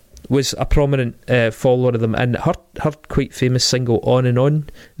Badu was a prominent follower of them, and her quite famous single On and On,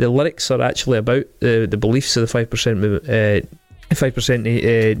 the lyrics are actually about the beliefs of the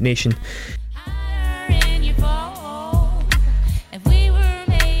 5% Nation.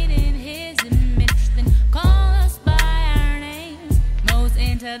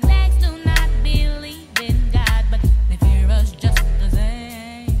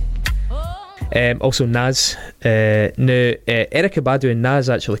 Also Nas. Erykah Badu and Nas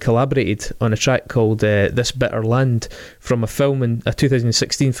actually collaborated on a track called This Bitter Land from a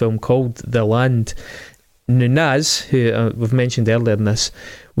 2016 film called The Land. Nunez, who we've mentioned earlier in this,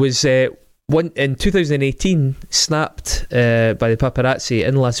 was in 2018 snapped by the paparazzi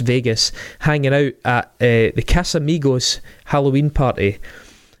in Las Vegas, hanging out at the Casamigos Halloween party.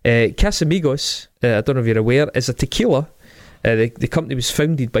 Casamigos, I don't know if you're aware, is a tequila. The company was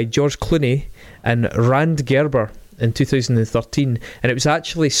founded by George Clooney and Rand Gerber in 2013, and it was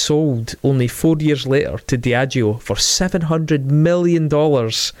actually sold only 4 years later to Diageo for $700 million,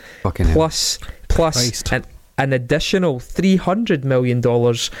 plus an additional $300 million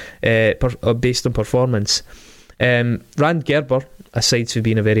based on performance. Rand Gerber, aside from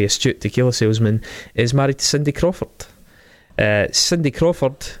being a very astute tequila salesman, is married to Cindy Crawford. Cindy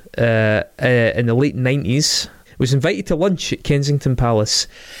Crawford, in the late 90s, was invited to lunch at Kensington Palace,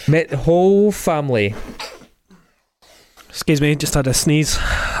 met the whole family. Excuse me, just had a sneeze.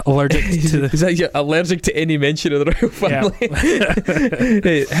 Allergic to the... Is that you're allergic to any mention of the royal family?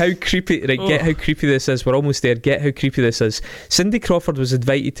 Yeah. How creepy, right, get how creepy this is. We're almost there. Get how creepy this is. Cindy Crawford was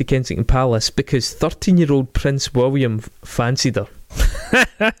invited to Kensington Palace because 13-year-old Prince William fancied her.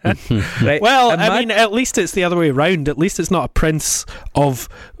 Right? Well, I mean, at least it's the other way around. At least it's not a prince of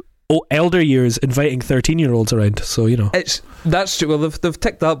elder years inviting 13-year-olds around. So, you know. That's true. Well, they've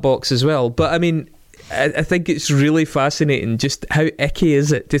ticked that box as well. But, I mean... I think it's really fascinating just how icky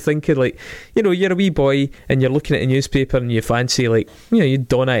is it to think of, like, you know, you're a wee boy and you're looking at a newspaper and you fancy, like, you know, you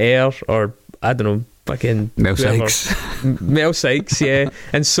Donna Eyre or, I don't know, fucking Mel Sykes. Mel Sykes, yeah.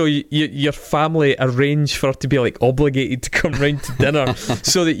 And so your family arrange for her to be, like, obligated to come round to dinner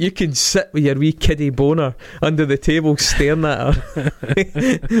so that you can sit with your wee kiddie boner under the table staring at her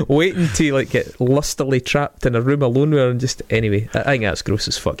waiting to, like, get lustily trapped in a room alone with her. And just, anyway, I think that's gross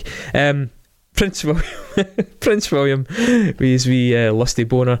as fuck. Prince William with his wee lusty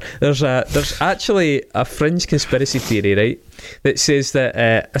boner. There's actually a fringe conspiracy theory, right, that says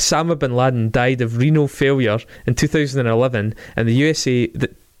that Osama bin Laden died of renal failure in 2011, and the USA,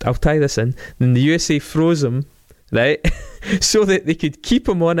 I'll tie this in, and the USA froze him, right, so that they could keep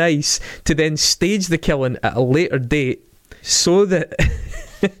him on ice to then stage the killing at a later date, so that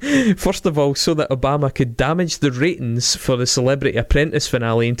first of all, so that Obama could damage the ratings for the Celebrity Apprentice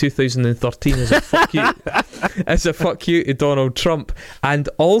finale in 2013 as a fuck you to Donald Trump, and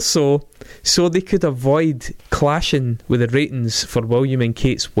also so they could avoid clashing with the ratings for William and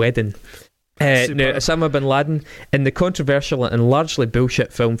Kate's wedding. Now, Osama bin Laden, in the controversial and largely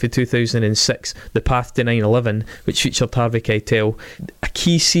bullshit film for 2006, The Path to 9/11, which featured Harvey Keitel, a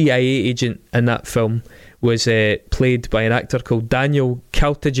key CIA agent in that film was played by an actor called Daniel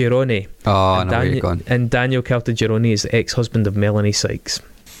Caltagirone. Oh, I know where you're going. And Daniel Caltagirone is the ex-husband of Melanie Sykes.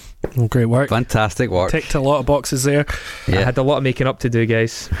 Great work. Fantastic work. Ticked a lot of boxes there. Yeah. I had a lot of making up to do,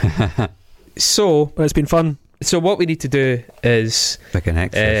 guys. But it's been fun. So what we need to do is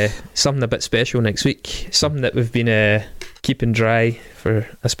something a bit special next week. Something that we've been keeping dry for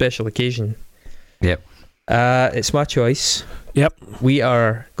a special occasion. Yep. It's my choice. Yep. We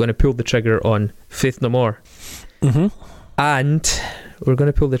are going to pull the trigger on Faith No More. Mm-hmm. And we're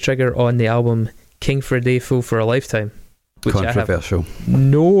going to pull the trigger on the album King for a Day, Fool for a Lifetime, which controversial. I have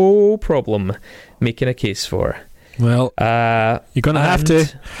no problem making a case for. Well, you're going to have to.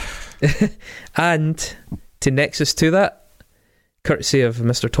 And to nexus to that, courtesy of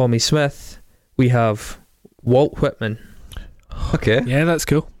Mr. Tommy Smith, we have Walt Whitman. Okay. Yeah, that's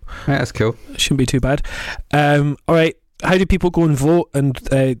cool. Yeah, that's cool. Shouldn't be too bad. Alright, how do people go and vote and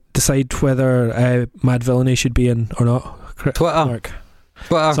decide whether Madvillainy should be in or not? Twitter.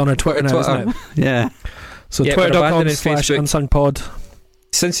 It's on our Twitter now, isn't it? Yeah. So twitter.com/unsungpod.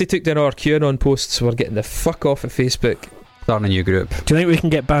 Since they took down our QAnon posts, we're getting the fuck off of Facebook. Starting a new group. Do you think we can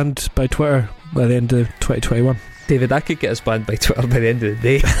get banned by Twitter by the end of 2021? David, I could get us banned by Twitter by the end of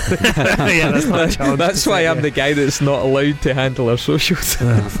the day. Yeah, that's not a challenge. That's why I'm the guy that's not allowed to handle our socials.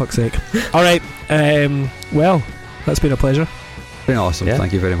 Fuck's sake. Alright, well, that's been a pleasure. Been awesome. Yeah.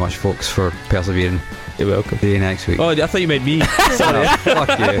 Thank you very much, folks, for persevering. You're welcome. See you next week. Oh, I thought you meant me. Sorry.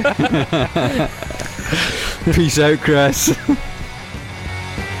 Fuck you. Peace out, Chris.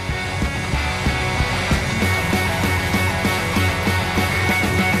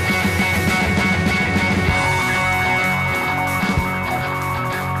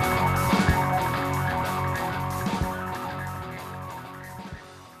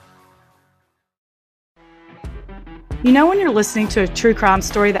 You know when you're listening to a true crime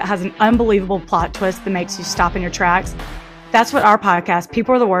story that has an unbelievable plot twist that makes you stop in your tracks? That's what our podcast,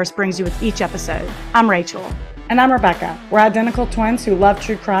 People Are the Worst, brings you with each episode. I'm Rachel. And I'm Rebecca. We're identical twins who love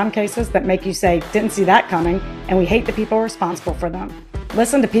true crime cases that make you say, didn't see that coming, and we hate the people responsible for them.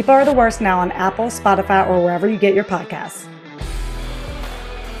 Listen to People Are the Worst now on Apple, Spotify, or wherever you get your podcasts.